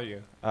won't bother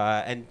you.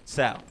 And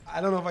Sal.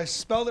 I don't know if I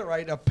spelled it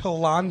right. A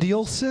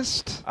pilondial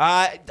cyst.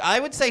 I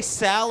would say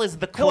Sal is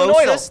the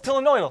closest.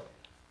 Pilonidal.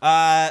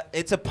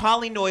 It's a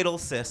polynoidal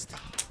cyst.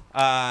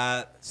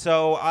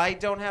 So I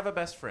don't have a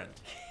best friend.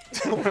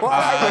 If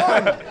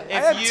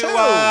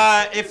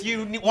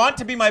you want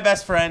to be my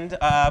best friend,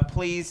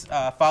 please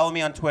follow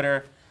me on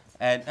Twitter.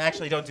 And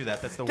actually, don't do that.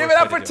 That's the worst. Give it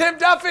up for Tim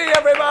Duffy,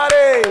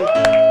 everybody!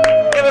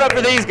 Give it up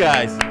for these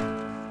guys.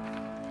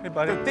 Hey,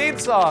 buddy. The theme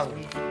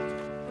song.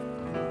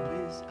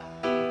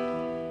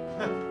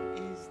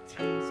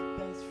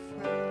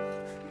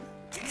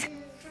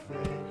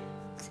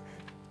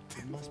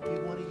 It must be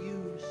one of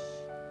yous.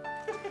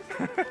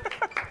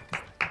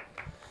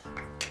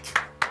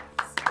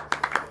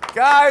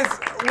 Guys,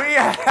 we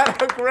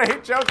had a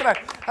great show tonight.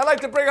 I'd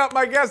like to bring up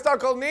my guest,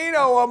 Uncle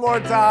Nino, one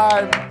more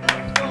time.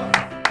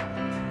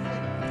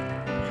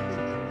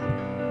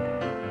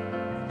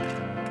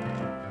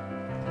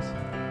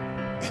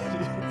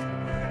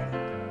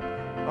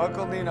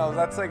 Uncle Nino,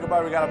 let's say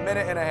goodbye. We got a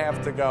minute and a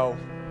half to go.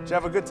 Did you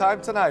have a good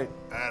time tonight?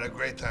 I had a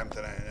great time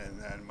tonight,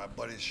 and my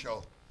buddy's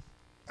show.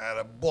 I had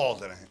a ball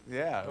tonight.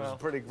 Yeah, it was a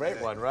pretty great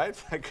one, right?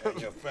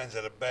 Your friends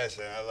are the best,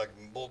 and I like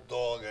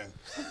Bulldog and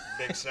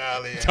Big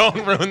Sally. And,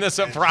 Don't ruin the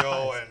surprise.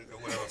 Joe and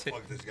whatever the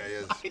fuck this guy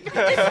is.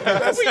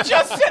 We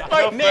just said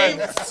my name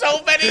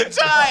so many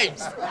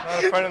times.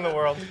 Not a friend in the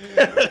world.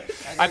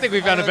 I think we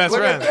found a best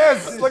Look friend. at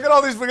this. Look at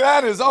all these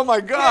bananas. Oh, my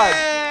God.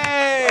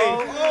 Hey!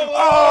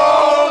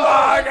 Oh,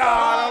 my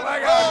God. Oh, my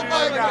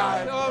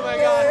God. Oh, my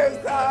God.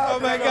 Oh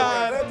my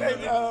God.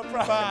 Oh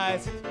my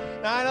God.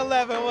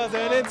 9/11 was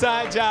an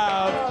inside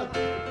job.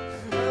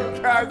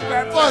 Fuck.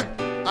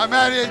 I'm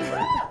out of here.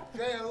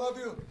 Jay, I love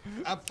you.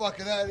 I'm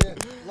fucking out of here.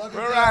 Love you.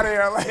 We're out of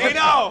here.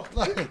 Nino!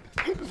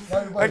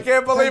 I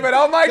can't believe it.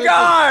 Oh, my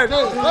God.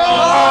 Oh,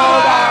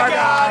 my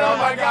God. Oh,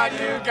 my God,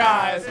 you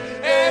guys.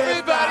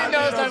 Everybody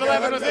knows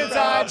 9/11 was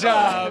inside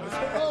job.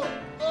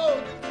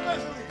 Oh,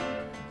 especially.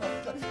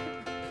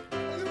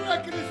 The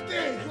record is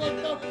stage.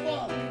 What the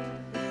fuck?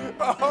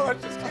 Oh,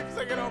 let's just keep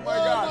singing. Oh, my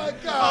God. Oh,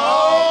 my God.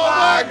 Oh,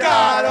 my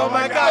God. Oh,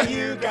 my God,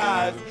 you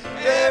guys.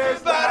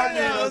 Everybody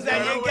knows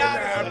that you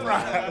got that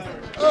prize.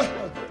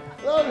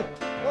 Love it.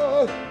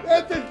 Oh,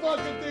 that's this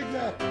fucking thing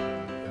now.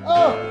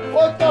 Oh,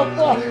 what the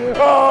fuck?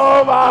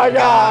 Oh, my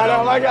God.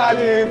 Oh, my God,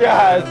 you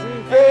guys.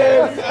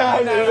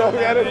 Everybody knows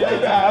that you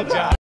got that prize.